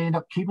states may end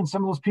up keeping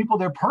some of those people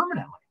there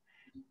permanently.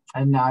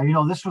 And,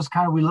 this was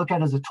kind of, we look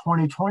at as a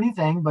 2020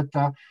 thing, but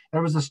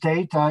there was a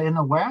state in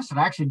the West that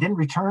actually didn't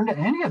return to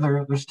any of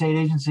their state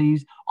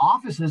agencies'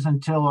 offices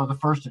until the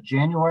 1st of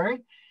January.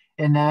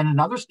 And then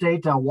another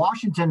state,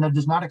 Washington, that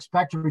does not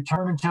expect to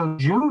return until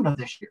June of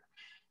this year.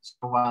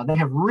 So they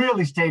have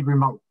really stayed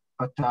remote.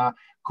 But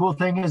cool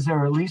thing is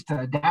they're at least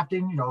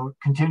adapting,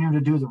 continuing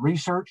to do the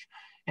research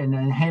and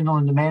then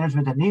handling the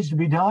management that needs to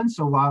be done.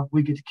 So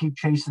we get to keep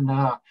chasing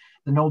the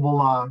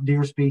noble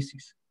deer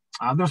species.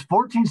 There's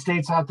 14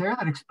 states out there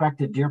that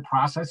expected deer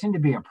processing to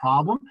be a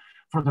problem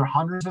for their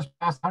hunters this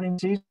past hunting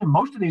season.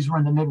 Most of these were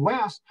in the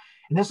Midwest.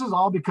 And this is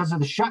all because of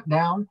the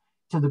shutdown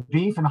to the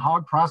beef and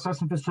hog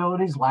processing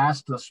facilities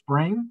last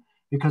spring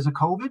because of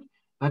COVID,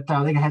 that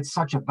they had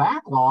such a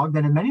backlog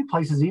that in many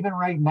places, even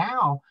right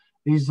now,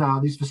 these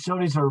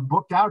facilities are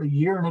booked out a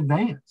year in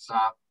advance.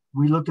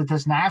 We looked at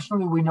this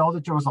nationally. We know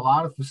that there was a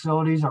lot of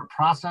facilities or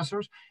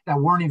processors that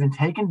weren't even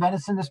taking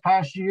venison this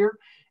past year,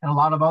 and a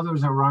lot of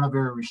others that were on a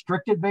very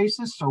restricted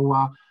basis.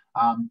 So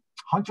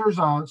hunters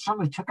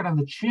certainly took it on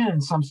the chin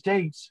in some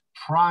states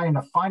trying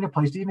to find a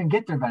place to even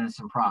get their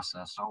venison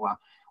processed. So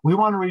we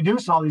want to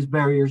reduce all these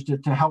barriers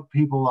to help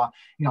people,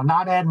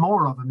 not add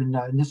more of them.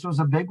 And this was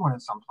a big one in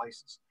some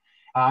places.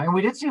 And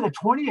we did see that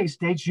 28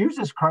 states use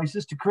this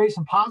crisis to create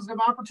some positive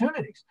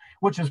opportunities,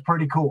 which is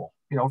pretty cool,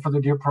 for the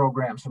deer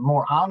program. Some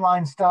more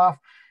online stuff,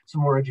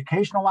 some more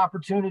educational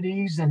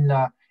opportunities, and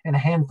a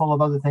handful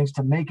of other things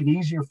to make it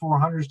easier for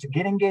hunters to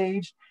get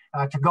engaged,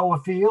 to go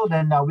afield.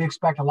 And we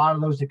expect a lot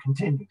of those to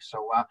continue.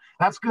 So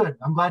that's good.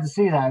 I'm glad to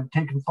see that.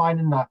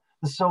 Finding the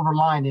silver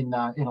line in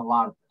a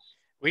lot of.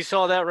 We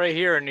saw that right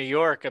here in New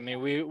York. I mean,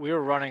 we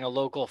were running a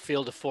local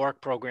field to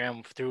fork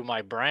program through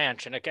my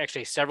branch, and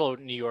actually several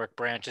New York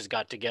branches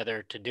got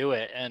together to do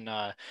it. And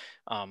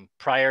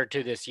prior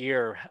to this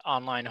year,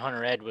 online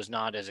hunter ed was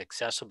not as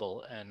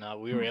accessible, and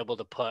we were able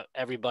to put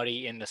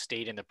everybody in the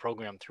state in the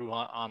program through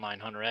online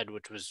hunter ed,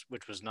 which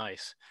was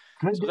nice.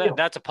 So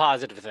that's a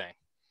positive thing.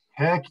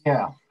 Heck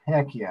yeah.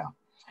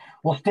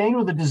 Well, staying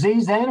with the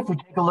disease then, if we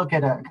take a look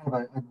at a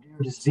deer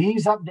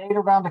disease update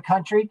around the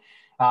country,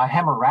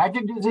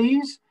 hemorrhagic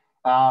disease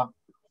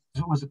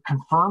was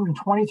confirmed in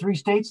 23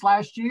 states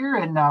last year,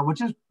 and which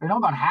is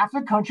about half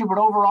the country, but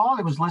overall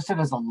it was listed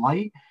as a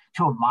light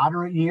to a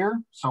moderate year.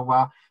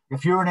 So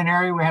if you're in an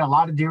area where we had a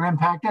lot of deer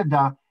impacted,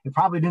 it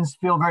probably didn't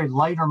feel very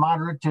light or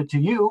moderate to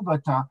you,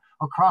 but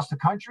across the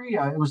country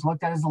it was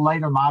looked at as a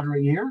light or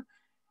moderate year.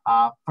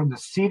 From the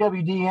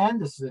CWDN,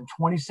 this is in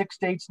 26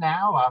 states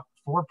now,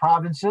 4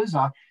 provinces.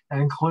 That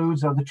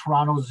includes the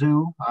Toronto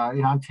Zoo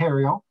in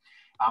Ontario.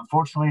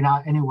 Unfortunately,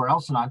 not anywhere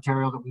else in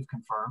Ontario that we've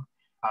confirmed.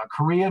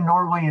 Korea,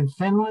 Norway, and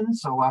Finland.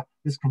 So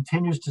this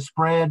continues to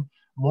spread.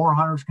 More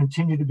hunters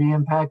continue to be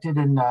impacted,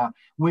 and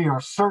we are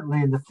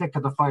certainly in the thick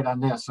of the fight on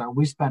this.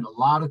 We spend a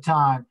lot of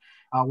time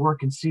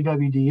working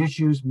CWD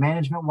issues,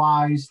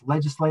 management-wise,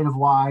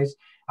 legislative-wise,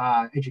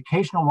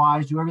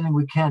 educational-wise, do everything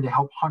we can to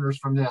help hunters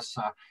from this,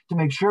 to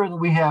make sure that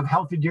we have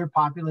healthy deer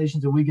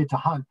populations that we get to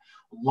hunt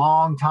a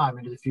long time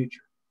into the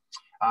future.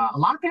 A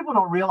lot of people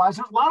don't realize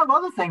there's a lot of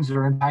other things that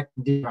are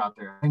impacting deer out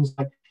there. Things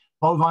like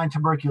bovine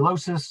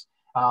tuberculosis,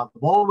 the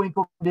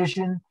bullwinkle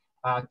condition,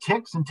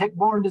 ticks and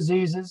tick-borne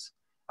diseases,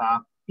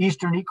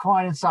 eastern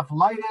equine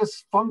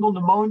encephalitis, fungal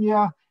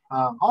pneumonia,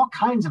 all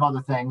kinds of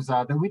other things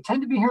that we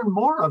tend to be hearing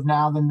more of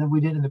now than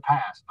we did in the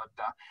past. But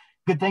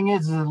good thing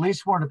is at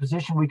least we're in a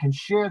position we can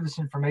share this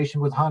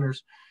information with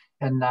hunters,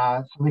 and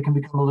so they can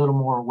become a little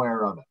more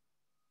aware of it.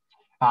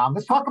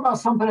 Let's talk about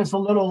something that's a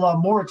little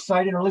more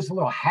exciting, or at least a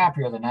little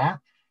happier than that.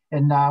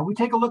 And we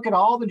take a look at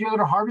all the deer that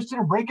are harvested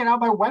and break it out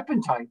by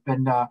weapon type.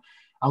 And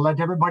I'll let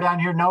everybody on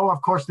here know,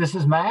 of course, this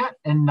is Matt.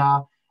 And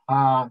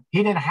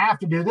he didn't have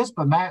to do this,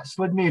 but Matt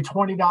slid me a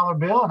 $20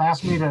 bill and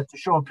asked me to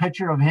show a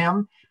picture of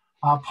him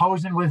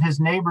posing with his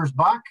neighbor's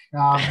buck.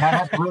 Matt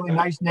has a really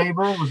nice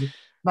neighbor. It was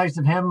nice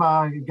of him.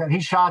 He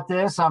shot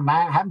this.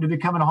 Matt happened to be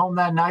coming home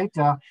that night.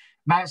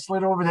 Matt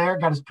slid over there,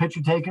 got his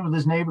picture taken with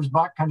his neighbor's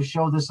buck, kind of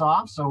show this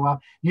off. So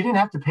you didn't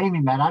have to pay me,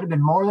 Matt. I'd have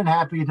been more than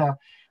happy to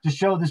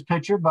show this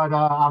picture, but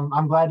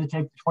I'm glad to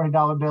take the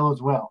 $20 bill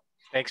as well.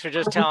 Thanks for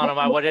just telling him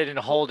I didn't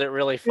hold it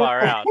really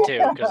far out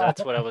too, because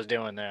that's what I was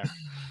doing there.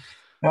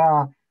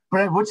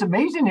 But what's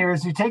amazing here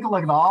is you take a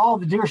look at all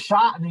the deer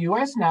shot in the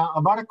U.S. now,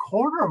 about a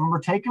quarter of them are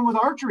taken with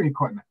archery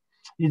equipment,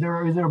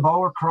 either a bow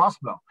or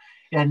crossbow.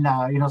 And,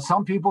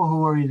 some people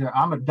who are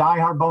I'm a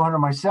diehard bow hunter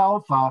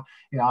myself.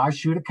 I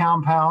shoot a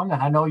compound,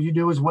 and I know you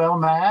do as well,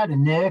 Matt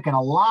and Nick, and a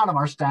lot of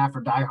our staff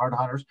are diehard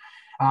hunters.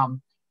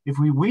 If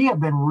we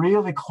have been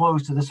really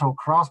close to this whole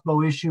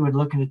crossbow issue and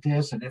looking at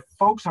this, and if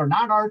folks are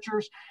not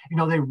archers,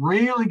 they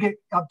really get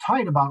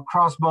uptight about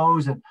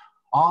crossbows and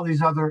all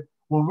these other.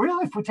 Well,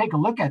 really, if we take a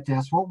look at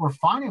this, what we're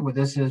finding with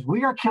this is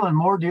we are killing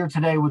more deer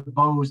today with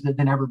bows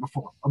than ever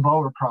before, a bow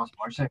or crossbow.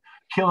 I say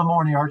killing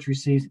more in the archery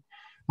season.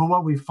 But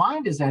what we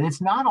find is that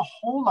it's not a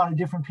whole lot of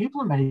different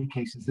people in many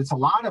cases. It's a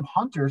lot of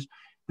hunters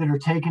that are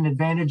taking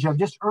advantage of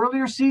just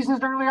earlier seasons,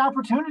 early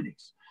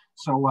opportunities.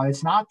 So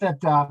it's not that,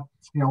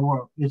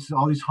 it's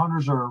all these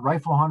hunters or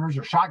rifle hunters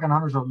or shotgun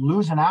hunters are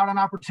losing out on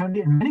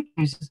opportunity. In many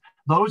cases,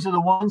 those are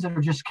the ones that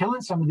are just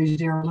killing some of these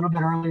deer a little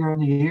bit earlier in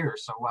the year.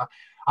 So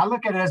I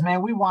look at it as,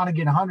 man, we want to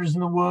get hunters in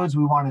the woods.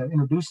 We want to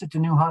introduce it to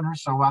new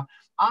hunters. So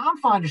I'm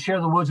fine to share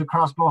the woods with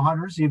crossbow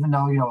hunters, even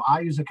though, I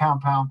use a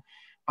compound.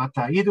 But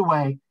either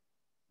way,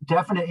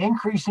 definite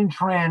increasing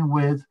trend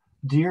with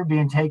deer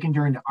being taken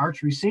during the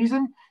archery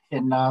season,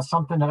 and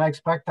something that I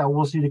expect that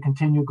we'll see to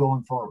continue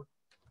going forward.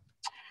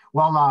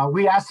 Well,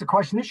 we asked the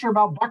question this year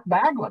about buck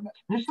bag limits.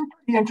 There's some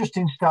pretty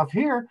interesting stuff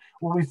here.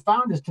 What we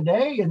found is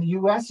today in the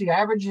U.S., the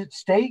average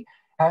state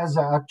has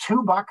a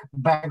 2 buck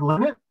bag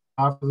limit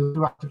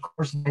throughout the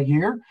course of the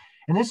year.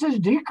 And this has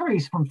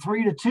decreased from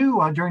 3 to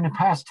 2 during the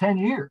past 10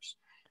 years.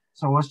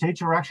 So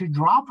states are actually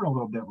dropping a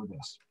little bit with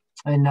this.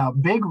 And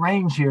big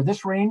range here.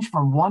 This range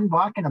from 1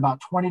 buck in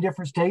about 20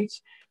 different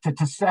states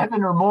to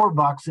 7 or more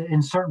bucks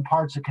in certain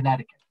parts of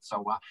Connecticut.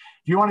 So if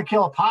you want to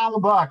kill a pile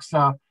of bucks,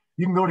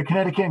 you can go to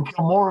Connecticut and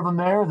kill more of them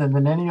there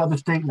than any other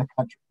state in the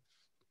country.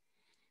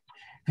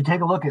 If you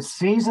take a look at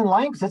season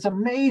lengths, it's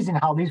amazing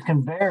how these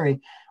can vary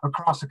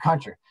across the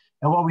country.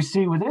 And what we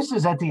see with this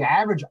is that the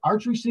average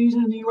archery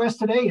season in the U.S.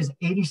 today is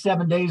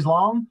 87 days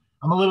long.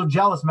 I'm a little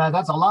jealous, Matt.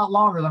 That's a lot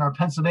longer than our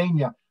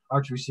Pennsylvania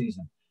archery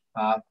season.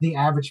 The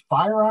average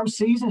firearm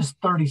season is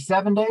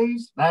 37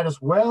 days. That as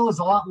well is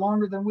a lot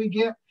longer than we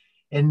get.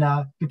 And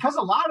because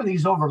a lot of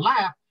these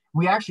overlap,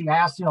 we actually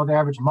asked, the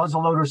average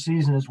muzzleloader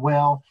season as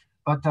well.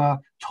 But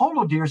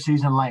total deer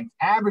season length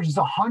average is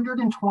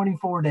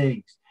 124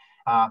 days.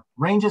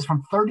 Ranges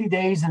from 30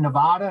 days in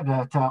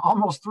Nevada to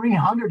almost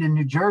 300 in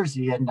New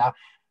Jersey. And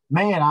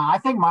man, I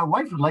think my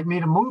wife would like me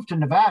to move to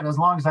Nevada as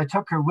long as I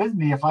took her with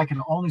me if I could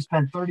only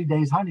spend 30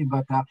 days hunting.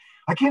 But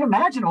I can't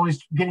imagine only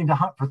getting to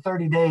hunt for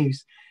 30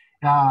 days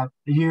a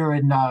year.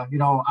 And,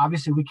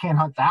 obviously we can't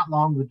hunt that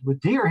long with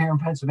deer here in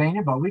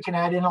Pennsylvania, but we can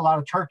add in a lot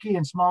of turkey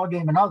and small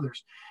game and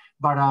others.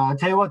 But I'll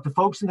tell you what, the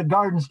folks in the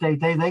Garden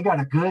State, they got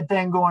a good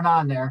thing going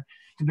on there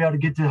to be able to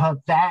get to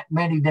hunt that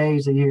many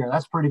days a year.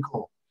 That's pretty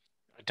cool.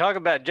 Talk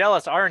about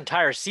jealous. Our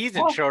entire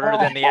season shorter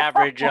than the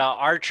average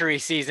archery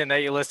season that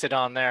you listed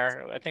on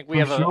there. I think we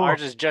have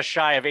ours is just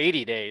shy of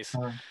 80 days.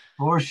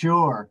 For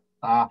sure.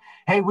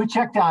 Hey, we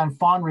checked on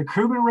fawn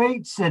recruitment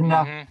rates, and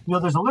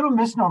there's a little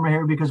misnomer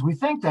here because we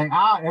think that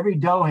every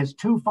doe has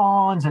 2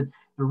 fawns, and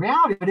the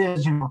reality of it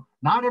is,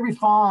 not every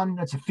fawn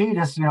that's a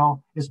fetus,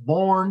 is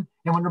born.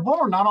 And when they're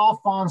born, not all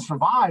fawns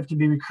survive to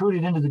be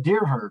recruited into the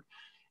deer herd.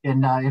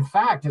 And in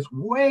fact, it's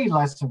way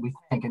less than we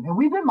think. And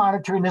we've been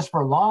monitoring this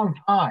for a long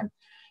time.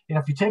 And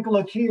if you take a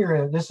look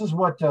here, this is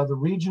what the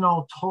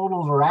regional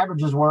totals or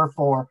averages were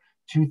for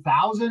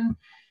 2000,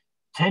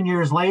 10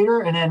 years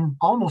later, and then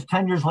almost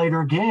 10 years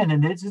later again.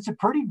 And it's a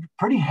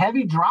pretty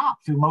heavy drop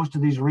through most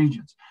of these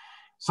regions.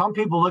 Some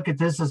people look at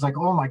this as like,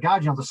 oh my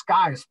God, the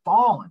sky is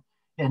falling.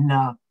 And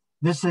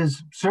this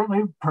is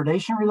certainly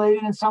predation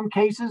related in some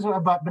cases,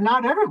 but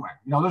not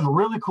everywhere. There's a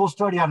really cool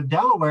study out of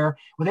Delaware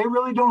where they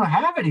really don't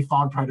have any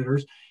fawn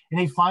predators. And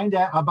they find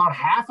that about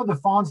half of the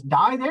fawns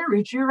die there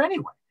each year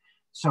anyway.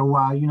 So,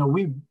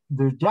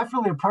 there's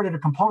definitely a predator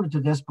component to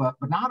this, but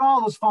not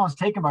all those fawns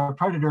taken by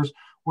predators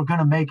were going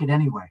to make it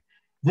anyway.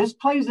 This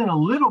plays in a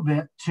little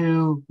bit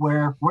to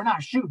where we're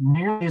not shooting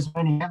nearly as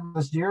many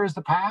antlerless deer as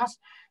the past.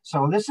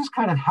 So this is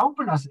kind of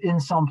helping us in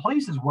some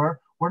places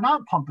where we're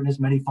not pumping as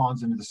many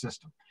fawns into the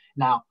system.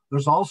 Now,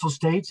 there's also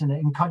states and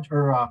in country,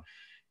 or,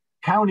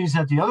 counties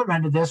at the other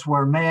end of this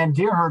where, man,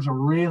 deer herds are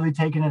really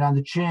taking it on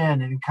the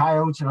chin, and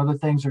coyotes and other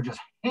things are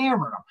just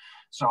hammering them.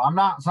 So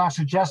it's not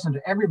suggesting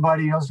to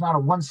everybody, it's not a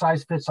one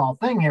size fits all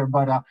thing here,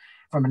 but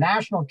from a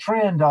national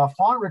trend,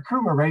 fawn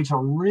recruitment rates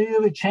are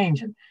really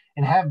changing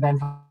and have been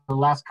for the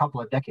last couple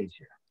of decades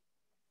here.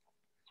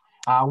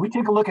 We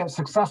take a look at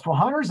successful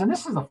hunters, and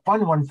this is a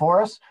fun one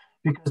for us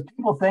because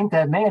people think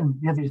that, man,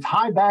 you have these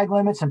high bag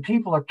limits and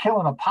people are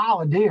killing a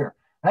pile of deer.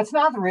 That's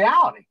not the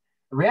reality.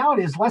 The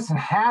reality is less than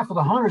half of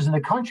the hunters in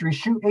the country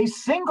shoot a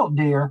single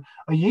deer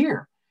a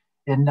year.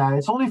 And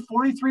it's only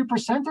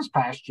 43% this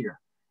past year.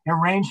 It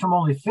ranged from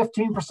only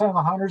 15% of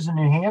the hunters in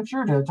New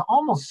Hampshire to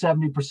almost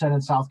 70%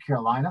 in South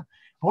Carolina.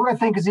 But what I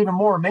think is even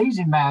more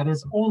amazing, Matt,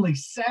 is only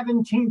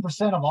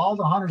 17% of all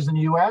the hunters in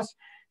the U.S.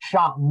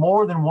 shot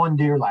more than one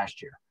deer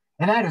last year.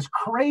 And that is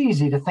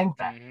crazy to think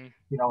that.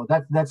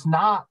 That's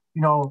not,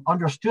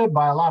 understood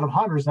by a lot of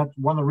hunters. That's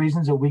one of the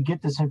reasons that we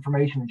get this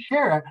information and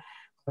share it.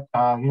 But,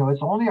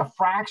 it's only a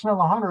fraction of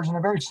the hunters and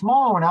a very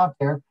small one out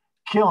there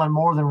killing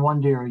more than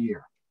one deer a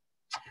year.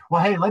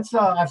 Well, hey,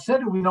 I've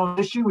said that we know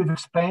this issue. We've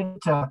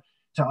expanded to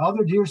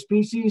other deer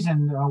species,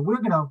 and we're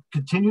going to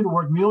continue to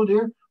work mule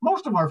deer.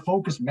 Most of our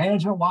focus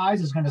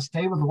management-wise is going to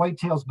stay with the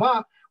whitetails,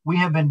 but we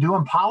have been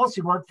doing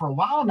policy work for a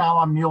while now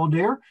on mule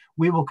deer.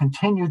 We will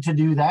continue to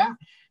do that.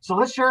 So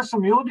let's share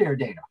some mule deer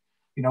data.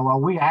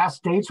 We asked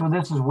states with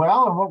this as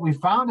well, and what we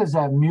found is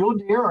that mule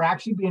deer are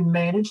actually being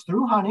managed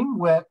through hunting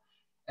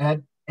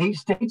at 8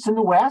 states in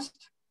the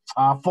West,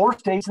 4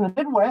 states in the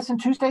Midwest,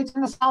 and 2 states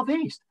in the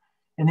Southeast.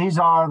 And these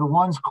are the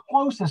ones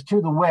closest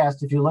to the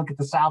West if you look at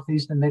the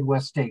Southeast and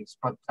Midwest states.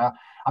 But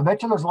I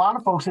bet you there's a lot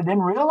of folks that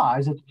didn't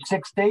realize that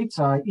 6 states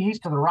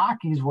east of the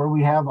Rockies where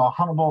we have a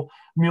huntable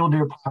mule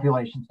deer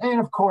population. And,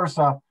 of course,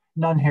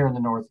 none here in the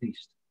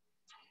Northeast.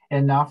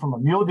 And now from a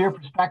mule deer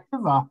perspective,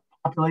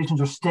 populations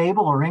are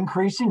stable or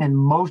increasing in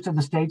most of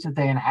the states that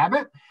they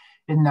inhabit.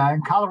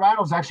 And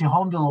Colorado is actually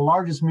home to the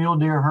largest mule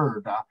deer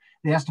herd.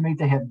 They estimate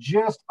they have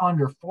just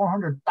under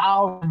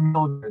 400,000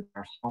 mule deer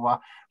there. So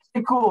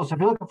pretty cool. So if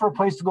you're looking for a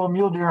place to go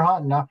mule deer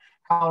hunting,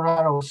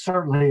 Colorado is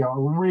certainly a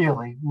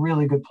really,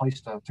 really good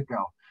place to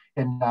go.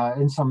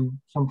 And some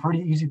pretty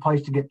easy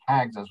place to get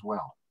tags as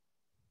well.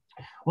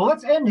 Well,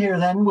 let's end here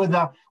then with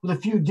a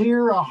few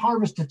deer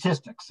harvest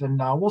statistics, and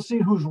we'll see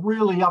who's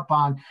really up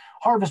on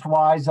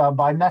harvest-wise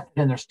by method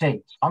in their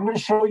states. I'm going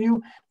to show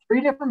you 3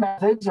 different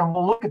methods, and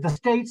we'll look at the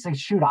states that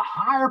shoot a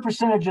higher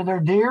percentage of their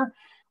deer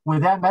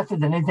with that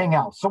method than anything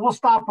else. So we'll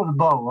stop with a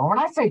bow. And when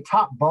I say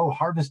top bow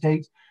harvest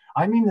states,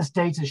 I mean the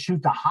states that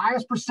shoot the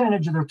highest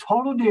percentage of their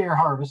total deer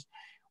harvest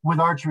with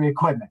archery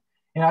equipment.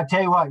 And I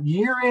tell you what,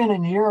 year in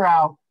and year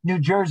out, New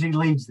Jersey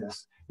leads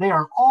this. They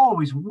are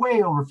always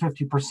way over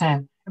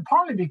 50%. And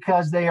partly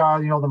because they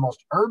are, the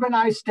most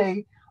urbanized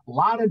state, a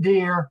lot of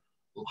deer,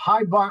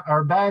 high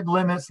bag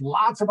limits,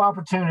 lots of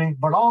opportunity,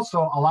 but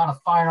also a lot of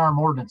firearm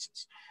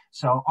ordinances.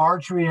 So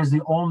archery is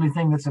the only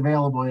thing that's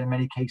available in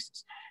many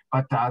cases.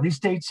 But these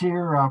states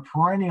here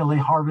perennially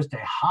harvest a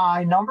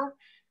high number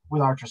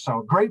with archers.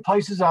 So great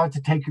places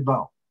to take your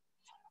bow.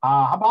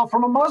 How about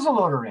from a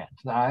muzzleloader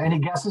end? Any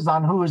guesses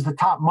on who is the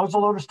top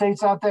muzzleloader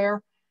states out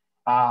there?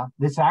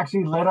 This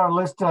actually led our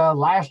list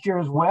last year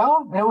as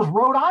well, and it was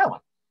Rhode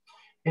Island.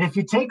 And if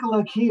you take a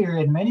look here,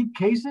 in many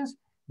cases,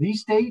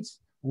 these states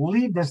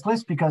lead this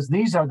list because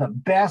these are the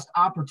best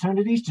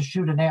opportunities to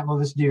shoot an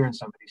antlerless deer in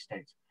some of these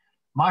states.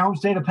 My home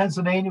state of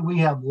Pennsylvania, we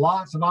have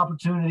lots of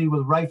opportunity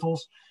with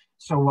rifles,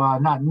 so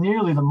not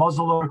nearly the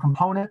muzzleloader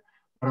component.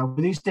 But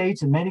with these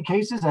states, in many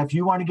cases, if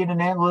you want to get an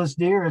antlerless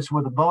deer, it's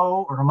with a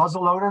bow or a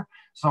muzzleloader.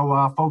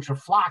 So folks are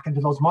flocking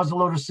to those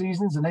muzzleloader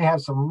seasons, and they have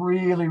some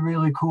really,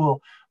 really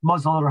cool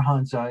muzzleloader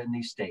hunts in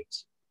these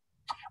states.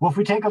 Well, if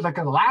we take a look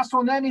at the last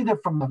one, then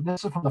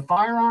this is from the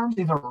firearms,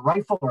 either a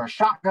rifle or a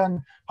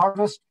shotgun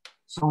harvest.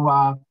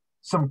 So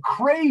some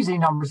crazy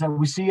numbers that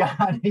we see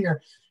on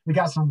here. We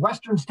got some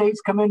western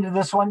states come into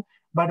this one,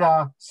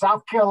 but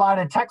South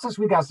Carolina and Texas,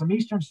 we got some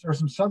eastern or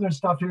some southern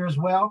stuff here as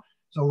well.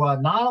 So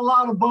not a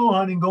lot of bow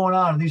hunting going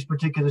on in these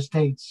particular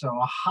states. So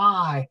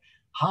high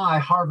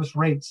harvest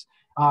rates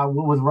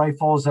with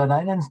rifles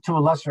and to a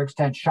lesser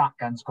extent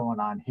shotguns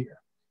going on here.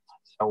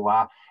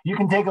 So you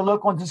can take a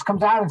look once this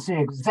comes out and see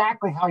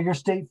exactly how your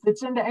state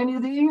fits into any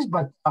of these.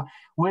 But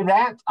with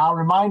that, I'll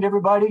remind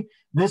everybody,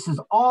 this is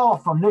all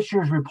from this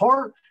year's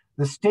report.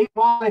 The State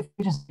Wildlife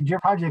Agency Deer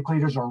Project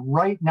leaders are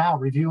right now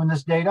reviewing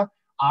this data.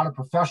 Out of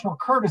professional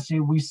courtesy,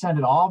 we send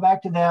it all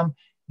back to them,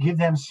 give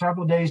them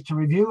several days to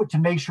review it to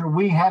make sure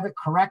we have it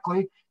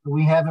correctly, that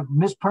we haven't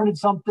misprinted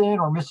something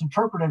or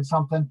misinterpreted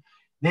something.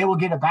 They will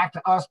get it back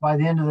to us by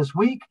the end of this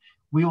week.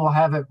 We will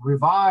have it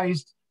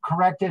revised,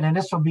 corrected, and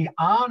this will be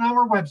on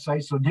our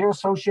website, so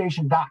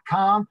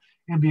deerassociation.com.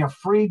 It'll be a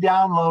free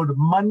download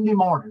Monday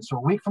morning. So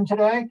a week from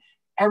today,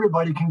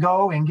 everybody can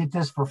go and get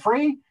this for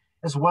free,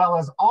 as well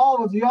as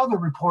all of the other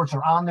reports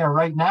are on there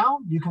right now.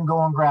 You can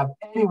go and grab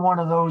any one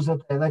of those that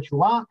you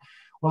want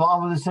with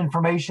all of this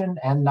information.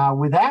 And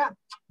with that,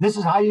 this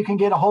is how you can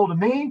get a hold of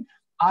me.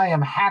 I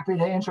am happy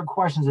to answer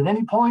questions at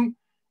any point.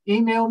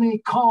 email me,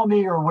 call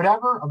me, or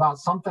whatever about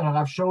something that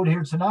I've showed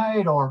here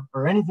tonight, or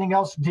anything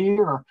else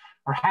deer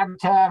or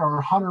habitat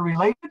or hunter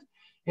related.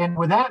 And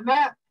with that,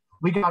 Matt,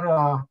 we got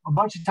a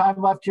bunch of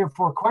time left here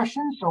for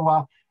questions.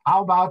 So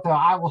how about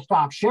I will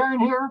stop sharing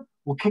here.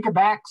 We'll kick it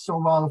back so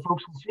the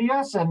folks will see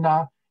us. And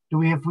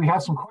if we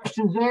have some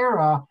questions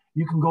there,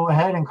 you can go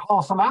ahead and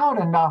call some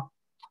out, and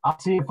I'll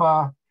see if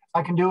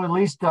I can do at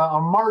least a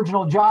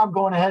marginal job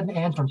going ahead and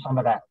answering some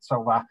of that.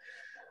 So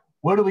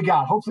what do we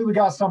got? Hopefully we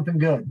got something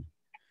good.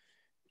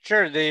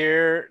 Sure.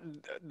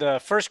 The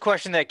first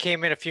question that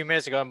came in a few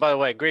minutes ago, and by the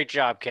way, great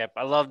job, Kip.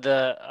 I love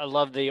the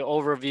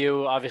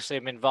overview. Obviously,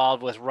 I'm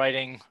involved with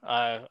writing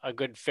a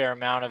good fair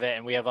amount of it,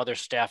 and we have other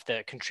staff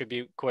that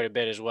contribute quite a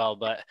bit as well.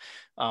 But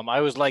I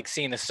always like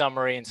seeing the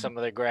summary and some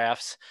of the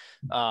graphs.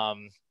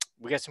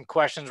 We got some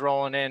questions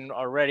rolling in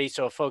already.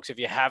 So folks, if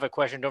you have a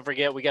question, don't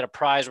forget, we got a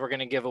prize we're going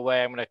to give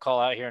away. I'm going to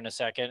call out here in a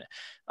second.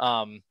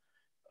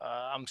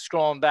 I'm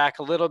scrolling back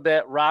a little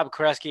bit. Rob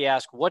Koreski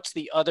asked, what's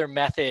the other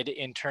method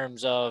in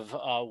terms of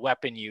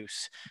weapon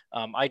use?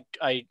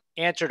 I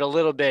answered a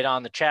little bit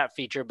on the chat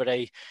feature, but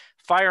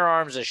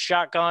firearms is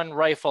shotgun,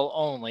 rifle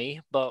only.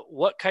 But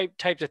what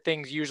types of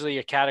things usually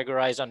are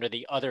categorized under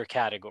the other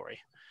category?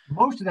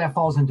 Most of that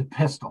falls into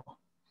pistol.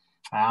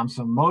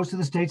 So most of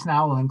the states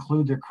now will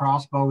include their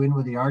crossbow in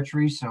with the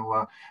archery.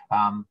 So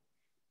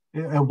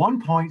at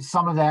one point,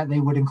 some of that, they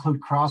would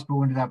include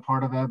crossbow into that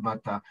part of it,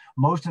 but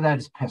most of that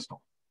is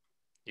pistol.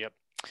 Yep.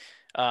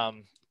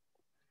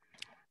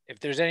 If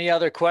there's any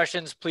other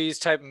questions, please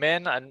type them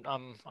in.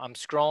 I'm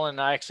scrolling.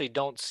 I actually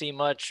don't see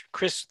much.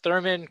 Chris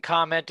Thurman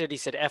commented. He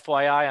said,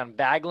 FYI on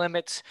bag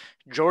limits.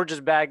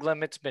 Georgia's bag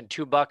limit's been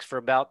 $2 for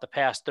about the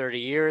past 30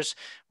 years.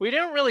 We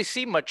didn't really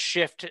see much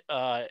shift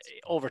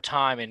over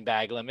time in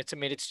bag limits. I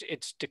mean,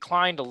 it's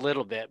declined a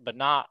little bit, but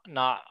not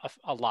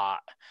a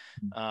lot.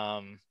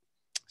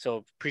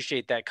 So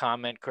appreciate that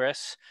comment,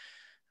 Chris.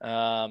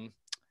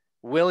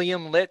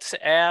 William Litz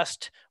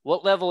asked,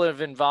 what level of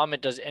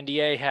involvement does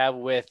NDA have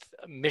with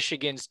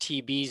Michigan's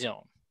TB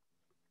zone?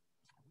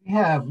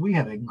 We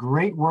have a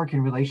great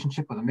working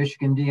relationship with the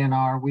Michigan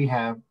DNR. We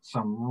have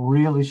some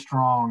really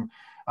strong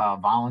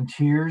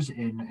volunteers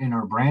in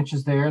our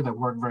branches there that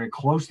work very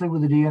closely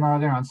with the DNR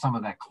there on some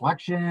of that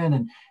collection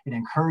and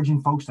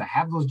encouraging folks to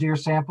have those deer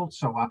sampled.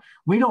 So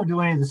we don't do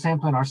any of the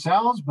sampling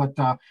ourselves, but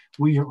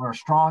we are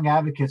strong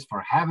advocates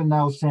for having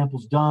those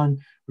samples done,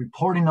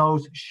 reporting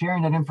those,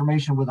 sharing that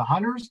information with the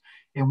hunters.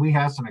 And we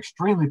have some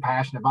extremely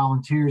passionate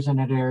volunteers in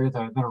that area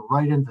that are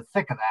right in the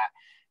thick of that,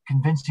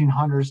 convincing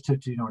hunters to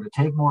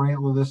take more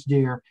antlerless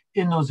deer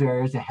in those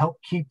areas to help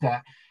keep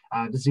that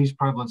disease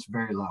prevalence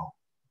very low.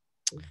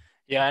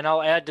 Yeah, and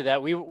I'll add to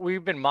that.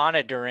 We've been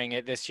monitoring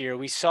it this year.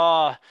 We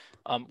saw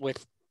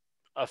with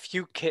a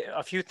few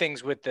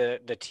things with the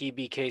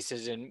TB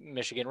cases in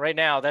Michigan. Right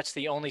now, that's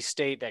the only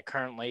state that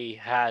currently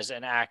has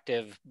an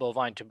active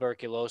bovine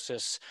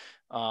tuberculosis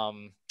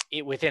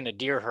within a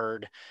deer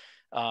herd.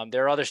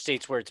 There are other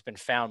states where it's been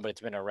found, but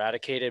it's been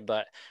eradicated.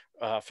 But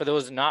for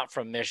those not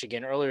from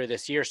Michigan, earlier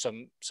this year,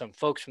 some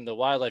folks from the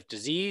wildlife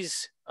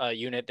disease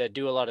unit that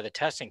do a lot of the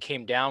testing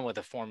came down with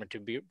a form of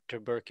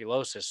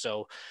tuberculosis.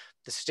 So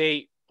the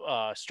state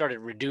started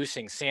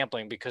reducing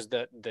sampling because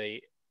the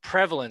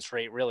prevalence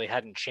rate really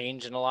hadn't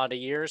changed in a lot of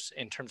years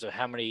in terms of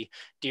how many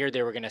deer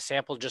they were going to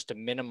sample, just to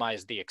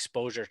minimize the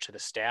exposure to the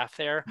staff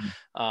there.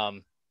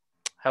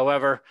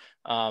 However,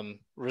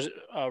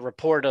 a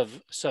report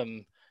of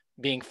some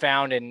being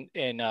found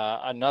in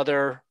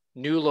another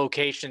new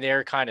location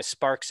there kind of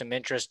sparked some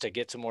interest to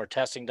get some more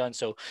testing done.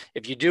 So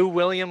if you do,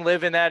 William,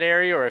 live in that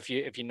area, or if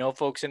you know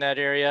folks in that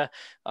area,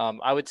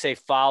 I would say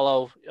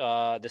follow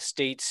the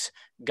state's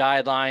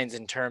guidelines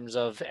in terms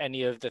of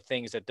any of the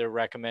things that they're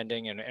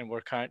recommending, and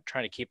we're trying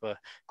to keep a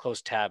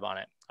close tab on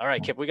it. All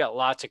right, Kip, we got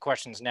lots of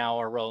questions now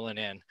are rolling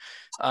in.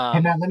 Hey,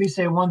 Matt, let me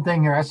say one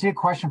thing here. I see a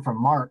question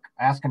from Mark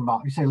asking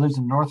about, you say he lives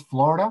in North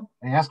Florida,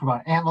 and he asked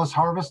about antlerless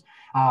harvest.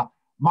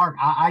 Mark,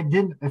 I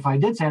did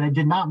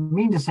not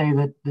mean to say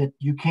that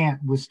you can't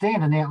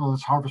withstand an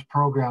antlerless harvest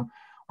program.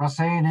 What I'm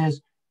saying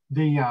is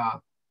the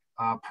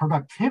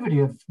productivity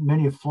of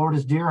many of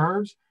Florida's deer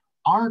herds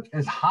aren't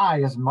as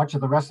high as much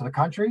of the rest of the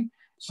country.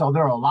 So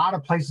there are a lot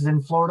of places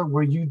in Florida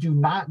where you do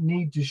not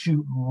need to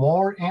shoot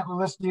more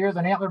antlerless deer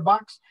than antlered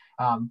bucks.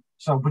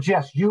 But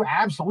yes, you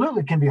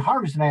absolutely can be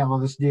harvesting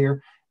antlerless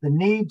deer. The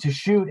need to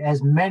shoot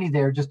as many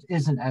there just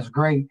isn't as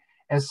great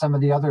as some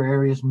of the other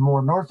areas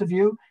more north of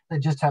you that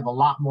just have a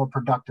lot more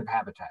productive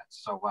habitats.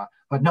 So,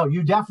 but no,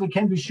 you definitely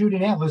can be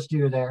shooting antlerless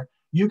deer there.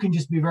 You can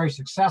just be very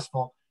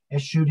successful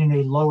at shooting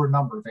a lower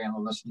number of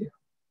antlerless deer.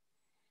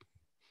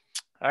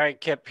 All right,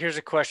 Kip, here's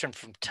a question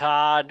from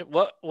Todd.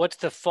 What's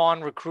the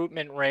fawn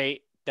recruitment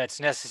rate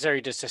that's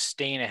necessary to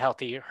sustain a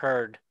healthy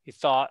herd? He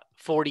thought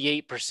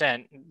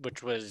 48%,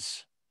 which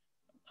was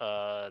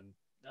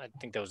I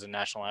think that was the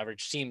national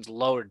average, seems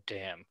lowered to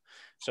him.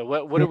 So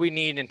what do we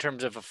need in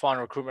terms of a fawn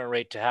recruitment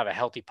rate to have a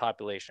healthy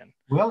population?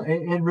 Well,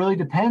 it really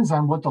depends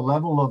on what the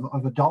level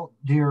of adult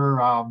deer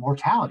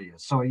mortality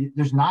is. So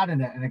there's not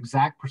an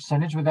exact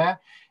percentage with that.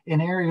 In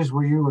areas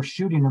where you are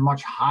shooting a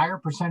much higher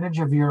percentage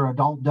of your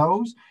adult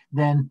does,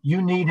 then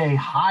you need a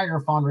higher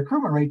fawn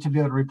recruitment rate to be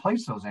able to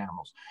replace those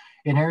animals.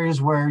 In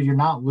areas where you're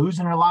not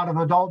losing a lot of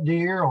adult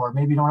deer, or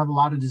maybe you don't have a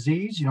lot of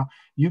disease,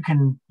 you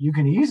can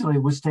easily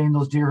withstand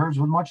those deer herds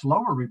with much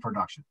lower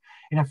reproduction.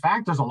 And in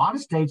fact, there's a lot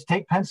of states,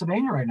 take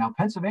Pennsylvania right now.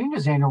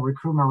 Pennsylvania's annual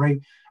recruitment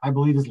rate, I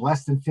believe, is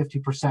less than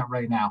 50%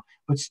 right now.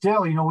 But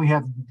still, we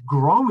have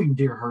growing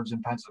deer herds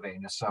in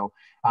Pennsylvania. So,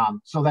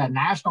 so that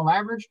national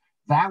average,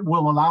 that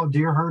will allow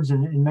deer herds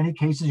in many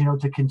cases,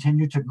 to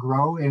continue to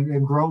grow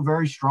and grow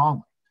very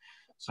strongly.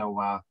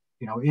 So,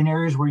 in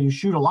areas where you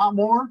shoot a lot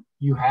more,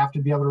 you have to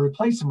be able to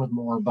replace them with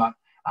more. But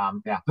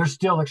there's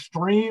still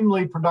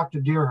extremely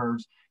productive deer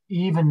herds,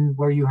 even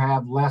where you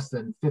have less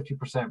than 50%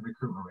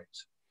 recruitment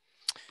rates.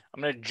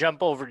 I'm going to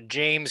jump over to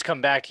James,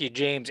 come back to you,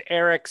 James.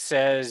 Eric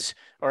says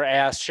or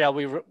asks, shall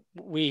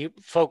we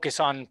focus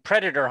on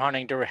predator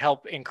hunting to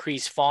help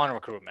increase fawn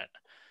recruitment?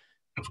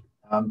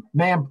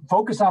 Man,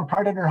 focus on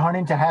predator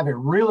hunting to have a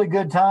really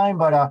good time,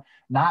 but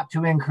not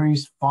to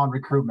increase fawn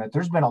recruitment.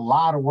 There's been a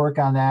lot of work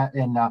on that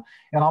in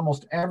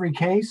almost every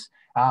case.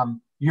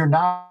 You're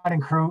not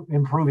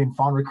improving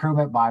fawn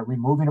recruitment by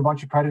removing a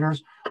bunch of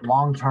predators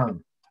long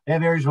term. They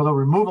have areas where they'll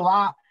remove a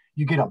lot,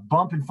 you get a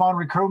bump in fawn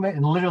recruitment,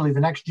 and literally the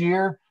next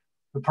year,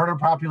 the predator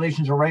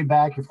populations are right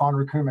back, your fawn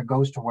recruitment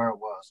goes to where it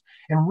was.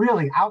 And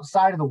really,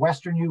 outside of the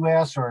Western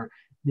U.S. or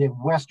the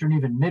Western,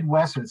 even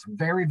Midwest, it's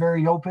very,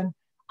 very open.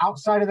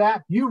 Outside of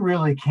that, you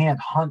really can't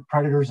hunt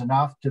predators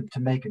enough to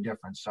make a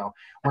difference. So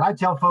what I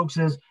tell folks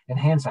is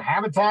enhance the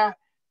habitat,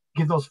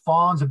 give those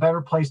fawns a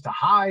better place to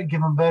hide,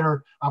 give them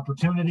better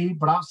opportunity.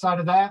 But outside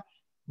of that,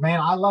 man,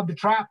 I love to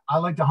trap. I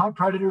like to hunt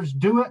predators,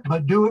 do it,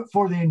 but do it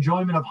for the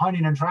enjoyment of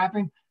hunting and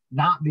trapping,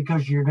 not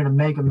because you're going to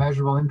make a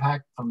measurable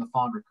impact from the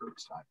fawn recruit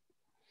side.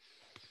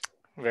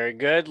 Very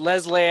good.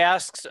 Leslie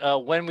asks,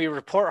 when we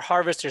report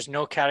harvest, there's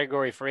no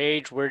category for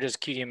age. Where does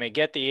QDMA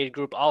get the age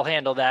group? I'll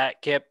handle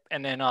that, Kip.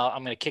 And then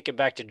I'm going to kick it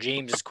back to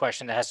James's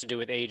question that has to do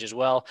with age as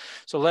well.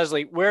 So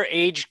Leslie, where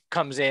age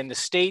comes in, the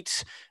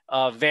states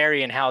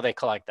vary in how they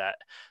collect that.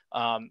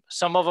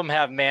 Some of them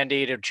have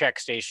mandated check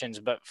stations,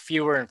 but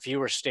fewer and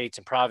fewer states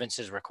and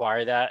provinces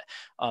require that.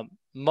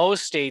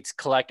 Most states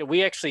collect,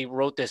 we actually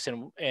wrote this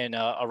in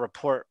a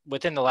report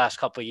within the last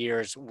couple of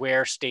years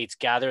where states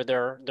gather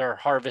their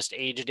harvest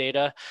age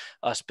data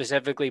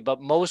specifically,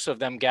 but most of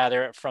them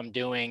gather it from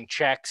doing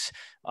checks,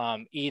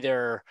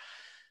 either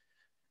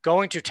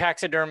going to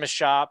taxidermist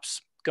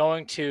shops,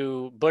 going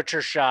to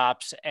butcher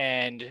shops,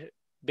 and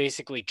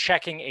basically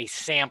checking a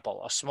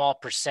sample, a small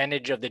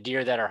percentage of the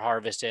deer that are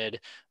harvested,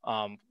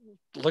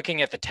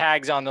 looking at the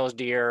tags on those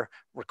deer,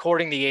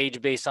 recording the age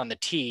based on the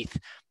teeth.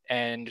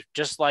 And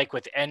just like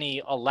with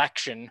any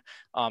election,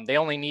 they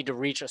only need to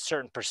reach a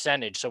certain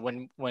percentage. So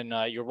when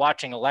you're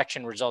watching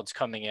election results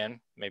coming in,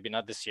 maybe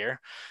not this year,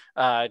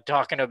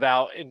 talking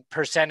about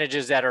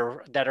percentages that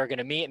are going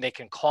to meet, and they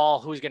can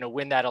call who's going to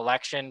win that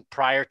election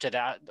prior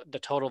to the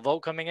total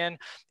vote coming in.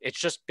 It's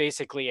just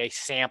basically a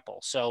sample.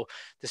 So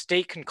the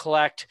state can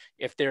collect,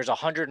 if there's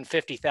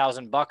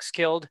 150,000 bucks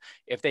killed,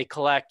 if they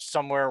collect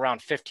somewhere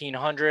around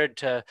 1,500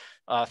 to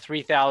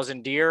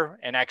 3,000 deer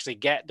and actually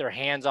get their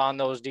hands on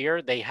those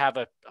deer, they have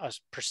a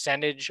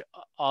percentage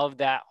of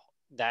that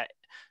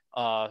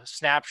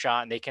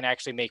snapshot, and they can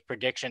actually make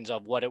predictions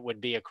of what it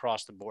would be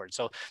across the board.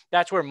 So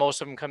that's where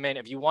most of them come in.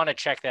 If you want to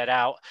check that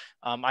out,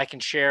 I can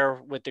share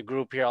with the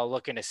group here. I'll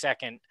look in a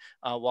second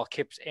while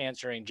Kip's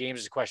answering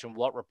James's question,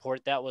 what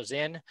report that was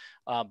in.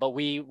 But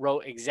we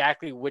wrote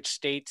exactly which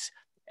states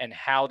and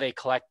how they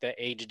collect the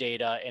age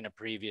data in a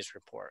previous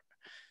report.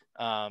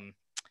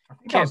 I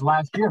think that was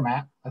last year,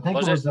 Matt. I think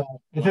it was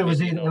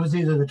it was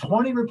either the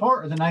 20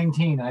 report or the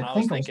 19. I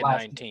think it was last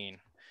 19. Year.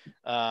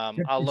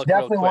 I'll look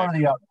definitely real quick. One or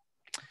the other.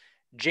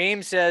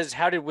 James says,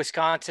 how did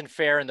Wisconsin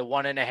fare in the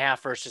 1.5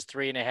 versus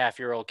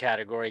 3.5-year-old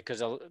category?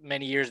 Because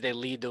many years they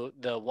lead the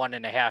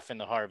 1.5 in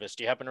the harvest.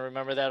 Do you happen to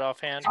remember that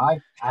offhand? I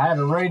have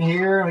it right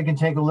here. We can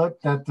take a look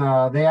that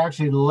they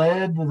actually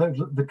led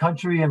the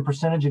country in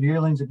percentage of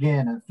yearlings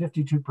again at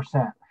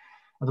 52%.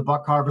 The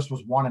buck harvest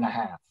was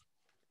 1.5.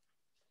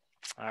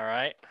 All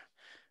right.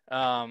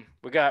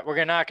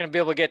 We're not going to be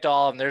able to get to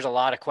all of them. There's a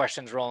lot of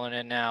questions rolling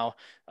in now.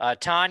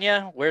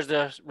 Tanya, where's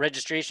the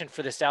registration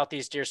for the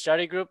Southeast Deer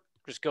Study Group?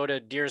 Just go to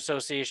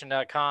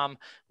deerassociation.com.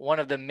 One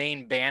of the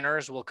main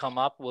banners will come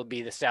up, will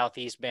be the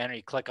Southeast banner.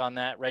 You click on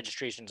that,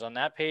 registration's on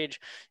that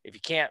page. If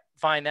you can't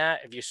find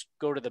that, if you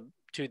go to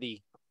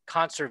the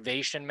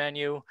conservation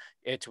menu,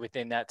 it's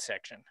within that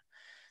section.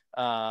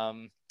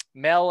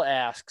 Mel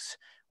asks,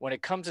 when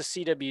it comes to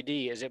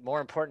CWD, is it more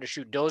important to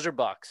shoot does or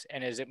bucks?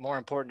 And is it more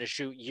important to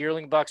shoot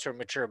yearling bucks or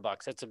mature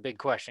bucks? That's a big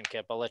question,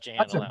 Kip. I'll let you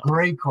That's handle a that one.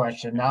 great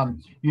question. A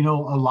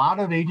lot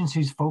of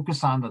agencies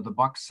focus on the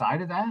buck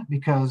side of that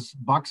because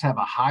bucks have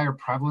a higher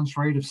prevalence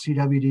rate of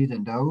CWD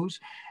than does.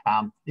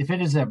 If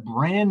it is a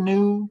brand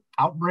new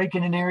outbreak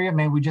in an area,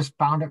 maybe we just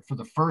found it for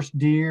the first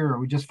deer or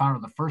we just found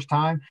it the first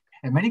time.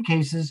 In many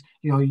cases,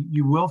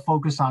 you will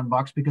focus on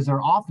bucks because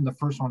they're often the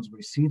first ones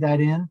we see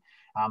that in.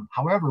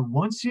 However,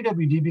 once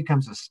CWD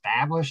becomes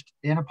established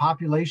in a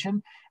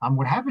population,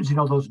 what happens,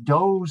 those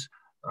does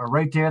are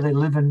right there. They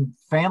live in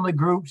family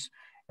groups.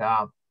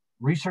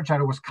 Research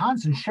out of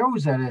Wisconsin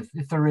shows that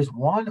if there is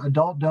one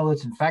adult doe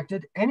that's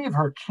infected, any of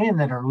her kin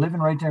that are living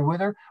right there with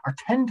her are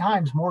 10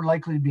 times more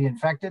likely to be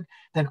infected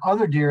than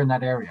other deer in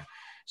that area.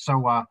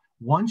 So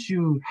once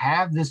you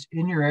have this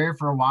in your area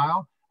for a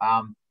while,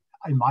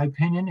 in my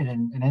opinion,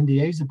 and in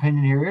NDA's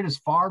opinion here, it is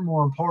far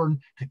more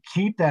important to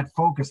keep that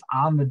focus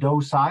on the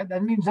doe side.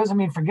 That doesn't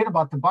mean forget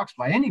about the bucks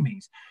by any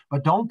means,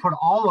 but don't put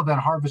all of that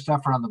harvest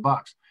effort on the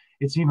bucks.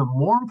 It's even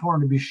more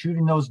important to be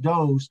shooting those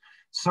does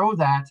so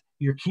that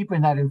you're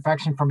keeping that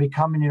infection from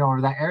becoming, or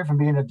that area from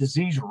being a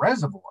disease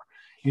reservoir.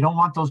 You don't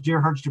want those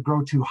deer herds to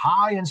grow too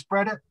high and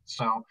spread it.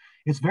 So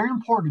it's very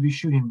important to be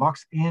shooting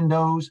bucks and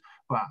does,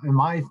 but in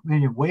my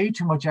opinion, way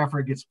too much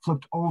effort gets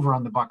flipped over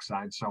on the buck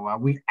side. So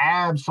we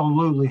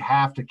absolutely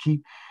have to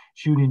keep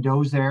shooting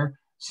does there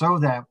so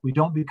that we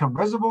don't become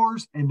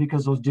reservoirs and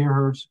because those deer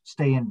herds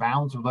stay in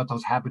balance with what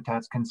those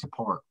habitats can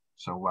support.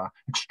 So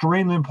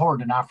extremely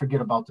important to not forget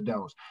about the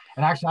does.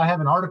 And actually, I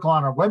have an article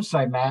on our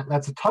website, Matt.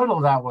 That's the title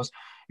of that was,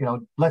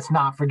 let's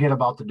not forget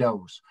about the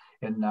does.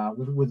 And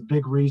with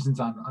big reasons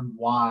on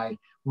why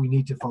we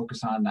need to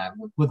focus on that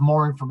with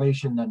more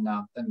information than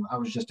I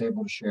was just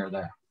able to share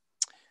there.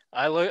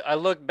 I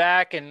look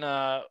back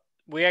and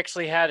we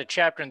actually had a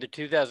chapter in the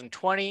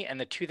 2020 and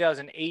the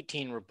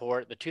 2018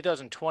 report. The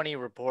 2020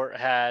 report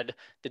had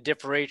the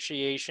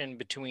differentiation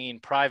between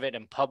private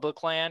and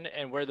public land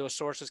and where those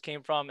sources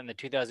came from. And the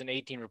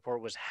 2018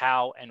 report was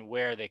how and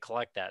where they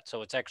collect that.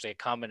 So it's actually a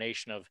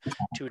combination of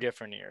two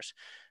different years.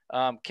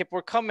 Kip,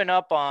 we're coming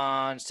up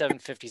on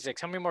 7:56.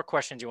 How many more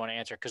questions do you want to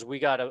answer? Because we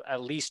got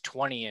at least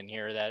 20 in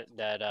here that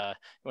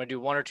you want to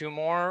do one or two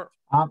more?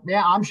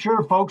 Yeah, I'm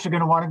sure folks are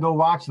going to want to go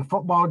watch the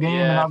football game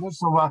and others.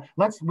 So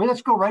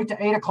let's go right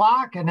to 8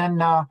 o'clock, and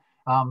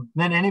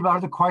then any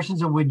other questions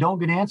that we don't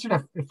get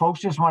answered, if folks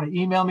just want to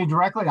email me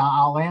directly,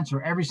 I'll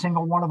answer every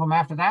single one of them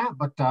after that.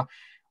 But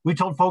we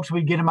told folks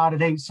we'd get them out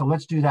at 8, so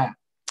let's do that.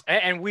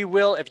 And we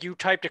will, if you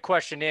typed a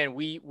question in,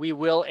 we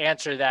will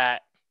answer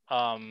that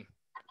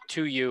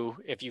to you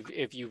if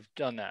you've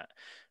done that.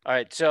 All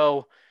right.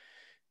 So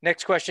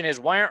next question is,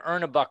 why aren't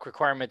earn a buck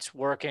requirements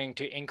working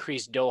to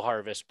increase doe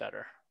harvest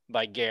better?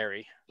 By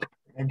Gary.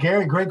 And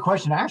Gary, great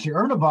question. Actually,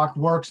 earn a buck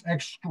works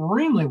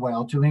extremely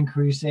well to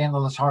increase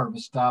antlerless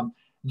harvest.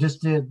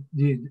 Just the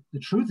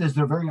truth is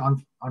they're very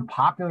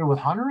unpopular with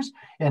hunters,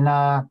 and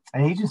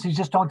agencies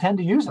just don't tend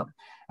to use them.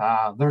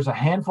 There's a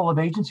handful of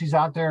agencies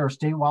out there, or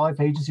state wildlife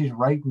agencies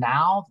right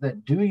now,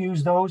 that do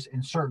use those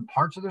in certain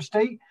parts of their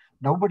state.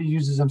 Nobody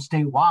uses them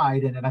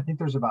statewide, and I think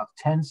there's about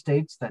 10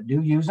 states that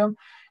do use them.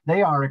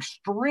 They are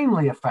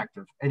extremely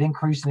effective at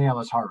increasing the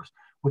antlerless harvest.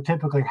 What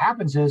typically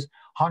happens is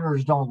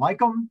hunters don't like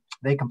them.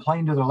 They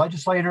complain to their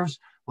legislators.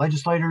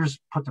 Legislators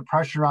put the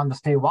pressure on the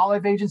state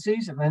wildlife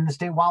agencies, and then the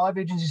state wildlife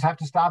agencies have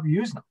to stop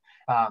using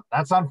them.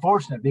 That's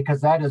unfortunate because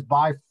that is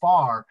by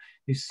far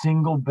the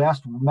single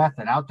best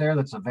method out there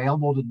that's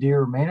available to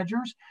deer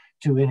managers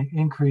to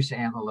increase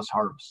antlerless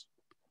harvest.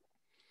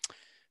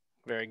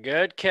 Very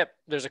good. Kip,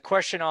 there's a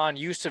question on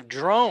use of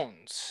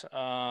drones.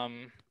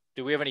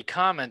 Do we have any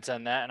comments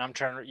on that?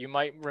 And you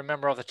might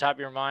remember off the top of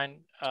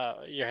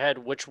your head,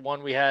 which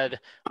one we had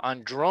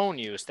on drone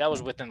use. That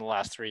was within the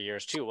last 3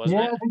 years too, wasn't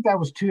it? Yeah, I think that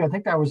was 2. I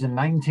think that was in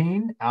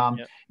 19.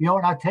 Yep.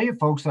 And I'll tell you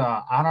folks,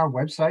 on our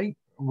website,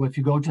 if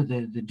you go to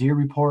the deer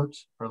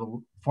reports, or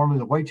formerly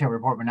the whitetail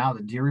report, but now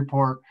the deer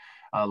report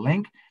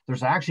link,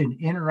 there's actually an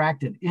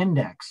interactive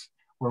index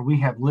where we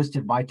have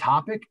listed by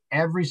topic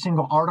every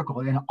single article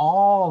in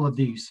all of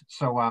these.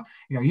 So,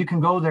 you can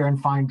go there and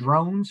find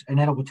drones, and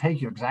then it will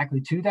take you exactly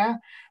to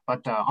that.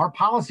 But our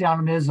policy on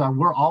them is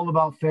we're all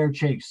about fair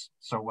chase.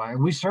 So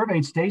we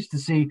surveyed states to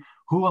see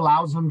who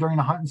allows them during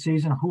the hunting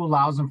season, who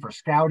allows them for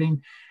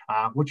scouting.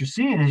 What you're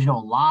seeing is, a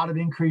lot of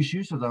increased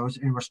use of those,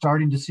 and we're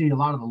starting to see a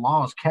lot of the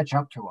laws catch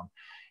up to them.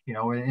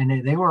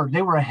 And they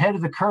were ahead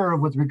of the curve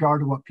with regard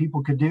to what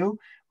people could do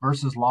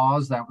versus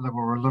laws that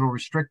were a little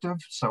restrictive.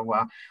 So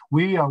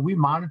we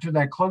monitor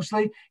that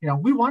closely.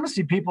 We want to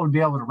see people to be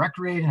able to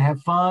recreate and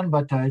have fun,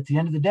 but at the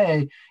end of the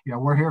day,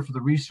 we're here for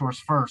the resource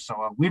first. So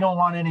we don't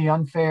want any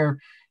unfair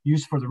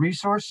use for the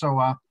resource.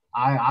 So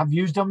I've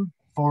used them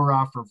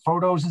for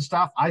photos and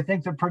stuff. I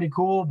think they're pretty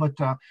cool, but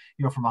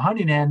from a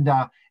hunting end,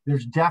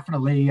 there's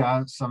definitely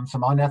some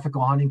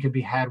unethical hunting could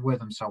be had with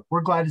them. So we're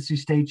glad to see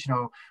states,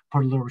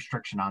 put a little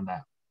restriction on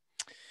that.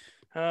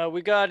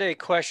 We got a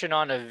question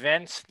on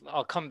events.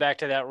 I'll come back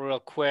to that real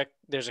quick.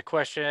 There's a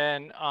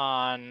question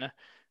on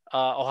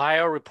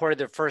Ohio reported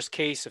their first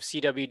case of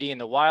CWD in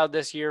the wild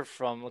this year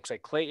from, looks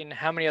like Clayton.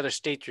 How many other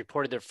states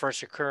reported their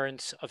first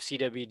occurrence of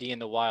CWD in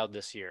the wild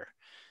this year?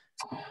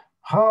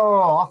 Oh,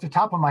 off the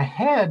top of my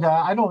head,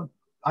 I don't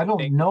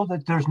know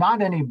that there's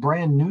not any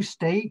brand new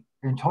state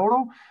in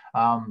total.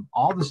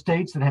 All the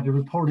states that have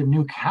reported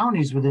new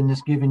counties within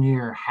this given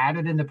year had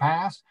it in the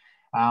past.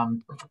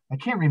 I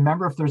can't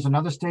remember if there's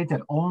another state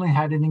that only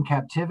had it in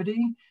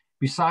captivity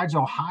besides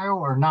Ohio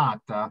or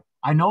not.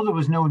 I know there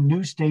was no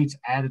new states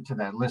added to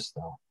that list,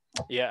 though.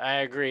 Yeah,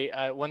 I agree.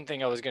 One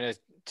thing I was going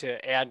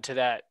to add to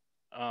that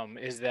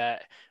is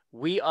that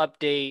we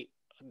update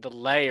the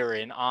layer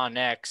in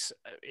OnX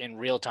in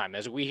real time.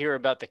 As we hear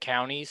about the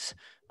counties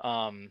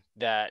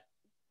that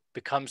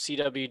become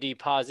CWD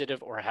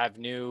positive or have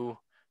new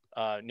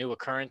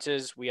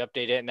occurrences, we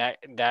update it,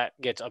 and that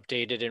gets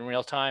updated in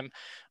real time.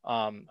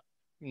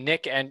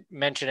 Nick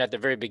mentioned at the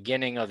very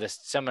beginning of this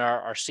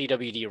seminar our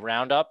CWD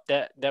roundup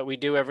that we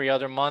do every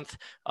other month.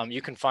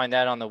 You can find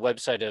that on the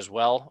website as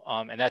well,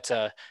 and that's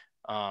a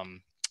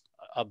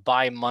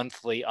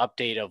bi-monthly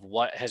update of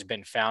what has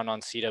been found on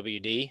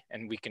CWD,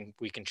 and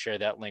we can share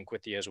that link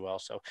with you as well.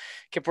 So,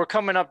 Kip, we're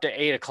coming up to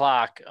 8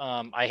 o'clock.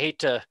 I hate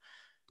to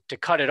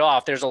cut it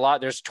off.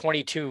 There's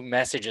 22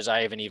 messages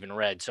I haven't even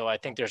read, so I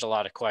think there's a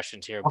lot of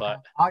questions here. Okay.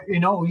 But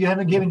you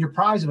haven't given your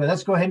prize away.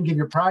 Let's go ahead and give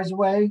your prize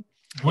away.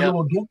 We Yep.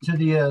 will get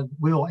to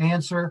we will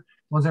answer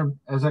as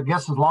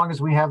long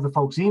as we have the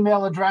folks'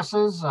 email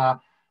addresses,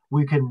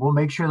 we'll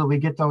make sure that we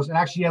get those. And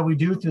actually, we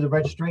do through the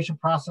registration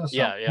process.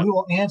 So we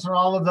will answer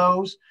all of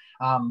those.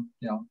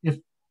 If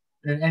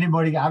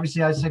anybody,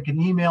 obviously, I said,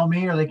 can email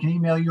me or they can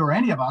email you or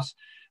any of us,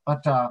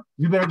 but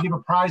you better give a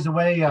prize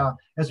away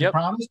as we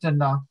promised,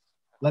 and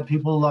let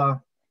people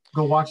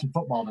go watch some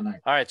football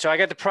tonight. All right. So I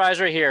got the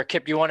prize right here.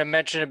 Kip, you want to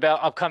mention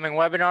about upcoming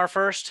webinar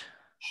first?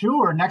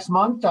 Sure. Next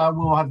month,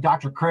 we'll have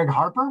Dr. Craig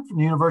Harper from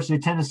the University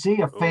of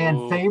Tennessee, a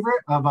fan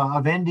favorite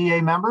of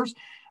NDA members,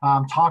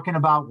 talking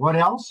about what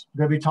else? We're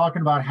going to be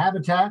talking about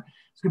habitat.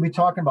 It's going to be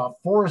talking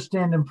about forest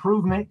stand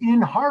improvement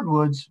in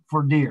hardwoods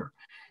for deer.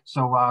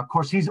 So, of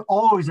course, he's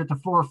always at the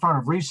forefront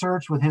of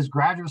research with his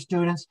graduate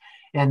students,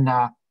 and,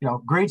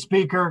 great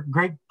speaker,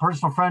 great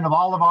personal friend of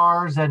all of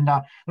ours. And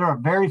there are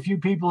very few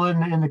people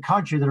in the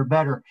country that are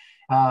better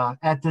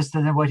at this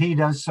than what he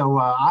does. So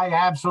I'm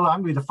going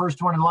to be the first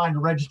one in line to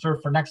register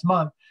for next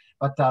month,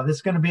 but this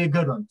is going to be a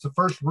good one. It's the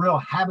first real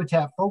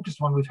habitat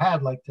focused one we've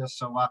had like this.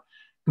 So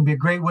it's going to be a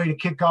great way to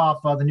kick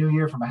off the new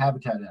year from a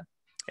habitat end.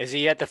 Is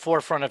he at the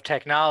forefront of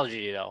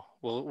technology though?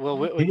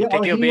 You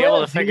think he'll be able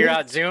to figure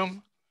out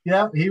Zoom?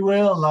 Yeah, he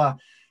will.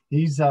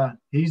 He's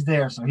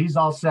there. So he's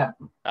all set.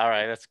 All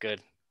right. That's good.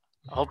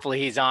 Hopefully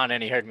he's on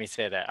and he heard me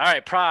say that. All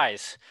right.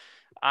 Prize.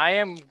 I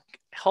am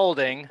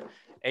holding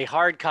a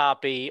hard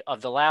copy of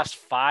the last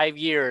 5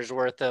 years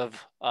worth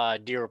of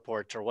deer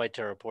reports or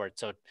whitetail reports.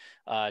 So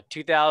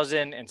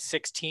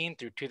 2016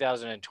 through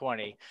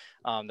 2020.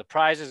 The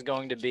prize is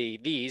going to be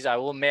these. I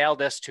will mail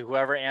this to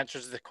whoever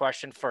answers the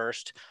question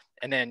first.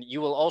 And then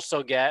you will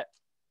also get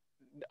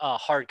a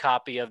hard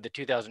copy of the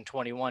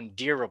 2021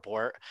 deer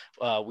report.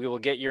 We will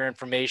get your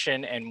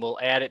information and we'll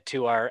add it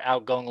to our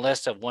outgoing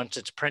list of once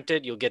it's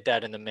printed, you'll get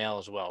that in the mail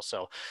as well.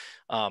 So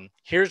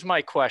here's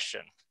my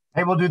question.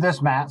 Hey, we'll do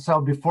this, Matt.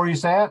 So before you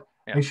say it,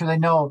 make sure they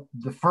know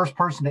the first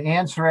person to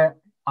answer it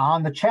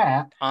on the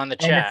chat. On the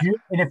chat.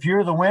 And if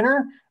you're the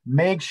winner,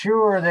 make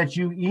sure that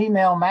you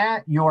email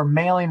Matt your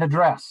mailing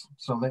address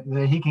so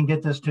that he can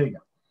get this to you.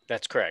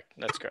 That's correct.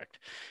 That's correct.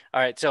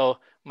 All right. So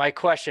my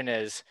question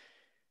is,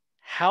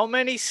 how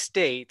many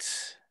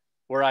states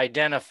were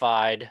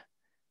identified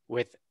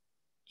with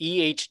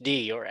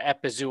EHD or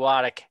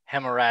epizootic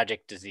hemorrhagic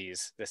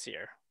disease this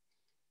year?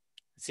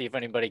 Let's see if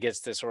anybody gets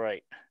this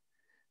right.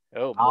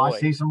 Oh, boy. I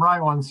see some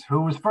right ones.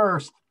 Who was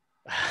first?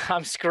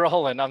 I'm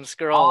scrolling.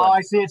 Oh,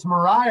 I see. It's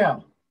Mariah.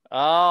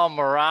 Oh,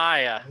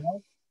 Mariah.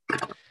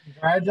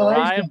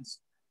 Congratulations.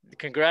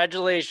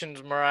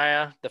 Congratulations,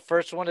 Mariah. The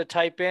first one to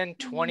type in,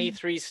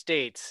 23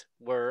 states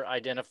were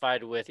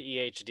identified with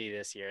EHD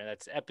this year.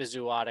 That's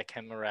epizootic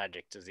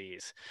hemorrhagic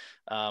disease.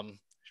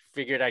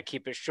 Figured I'd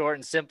keep it short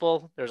and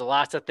simple. There's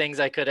lots of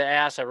things I could have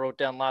asked. I wrote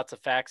down lots of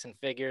facts and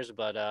figures,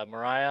 but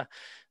Mariah,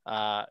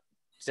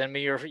 send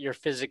me your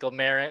physical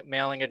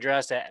mailing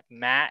address at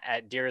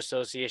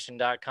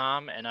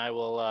matt@deerassociation.com, and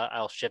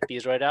I'll ship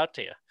these right out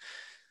to you.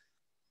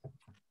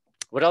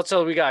 What else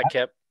have we got,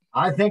 Kip?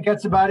 I think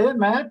that's about it,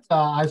 Matt.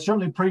 I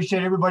certainly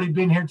appreciate everybody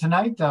being here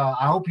tonight.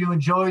 I hope you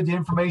enjoyed the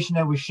information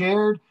that we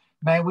shared.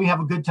 Man, we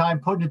have a good time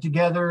putting it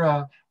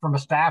together from a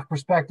staff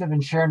perspective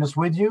and sharing this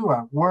with you.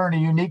 We're in a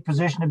unique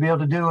position to be able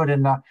to do it,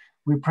 and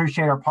we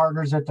appreciate our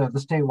partners at the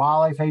state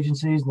wildlife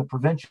agencies and the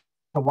provincial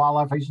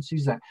wildlife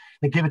agencies that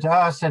give it to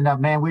us. And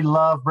man, we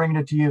love bringing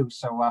it to you.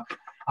 So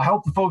I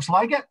hope the folks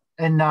like it.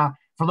 And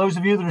for those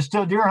of you that are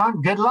still deer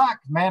hunting, good luck,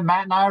 man.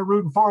 Matt and I are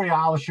rooting for you,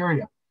 I'll assure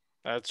you.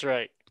 That's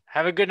right.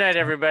 Have a good night,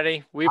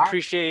 everybody. We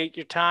appreciate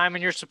your time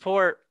and your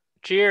support.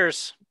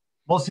 Cheers.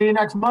 We'll see you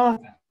next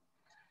month.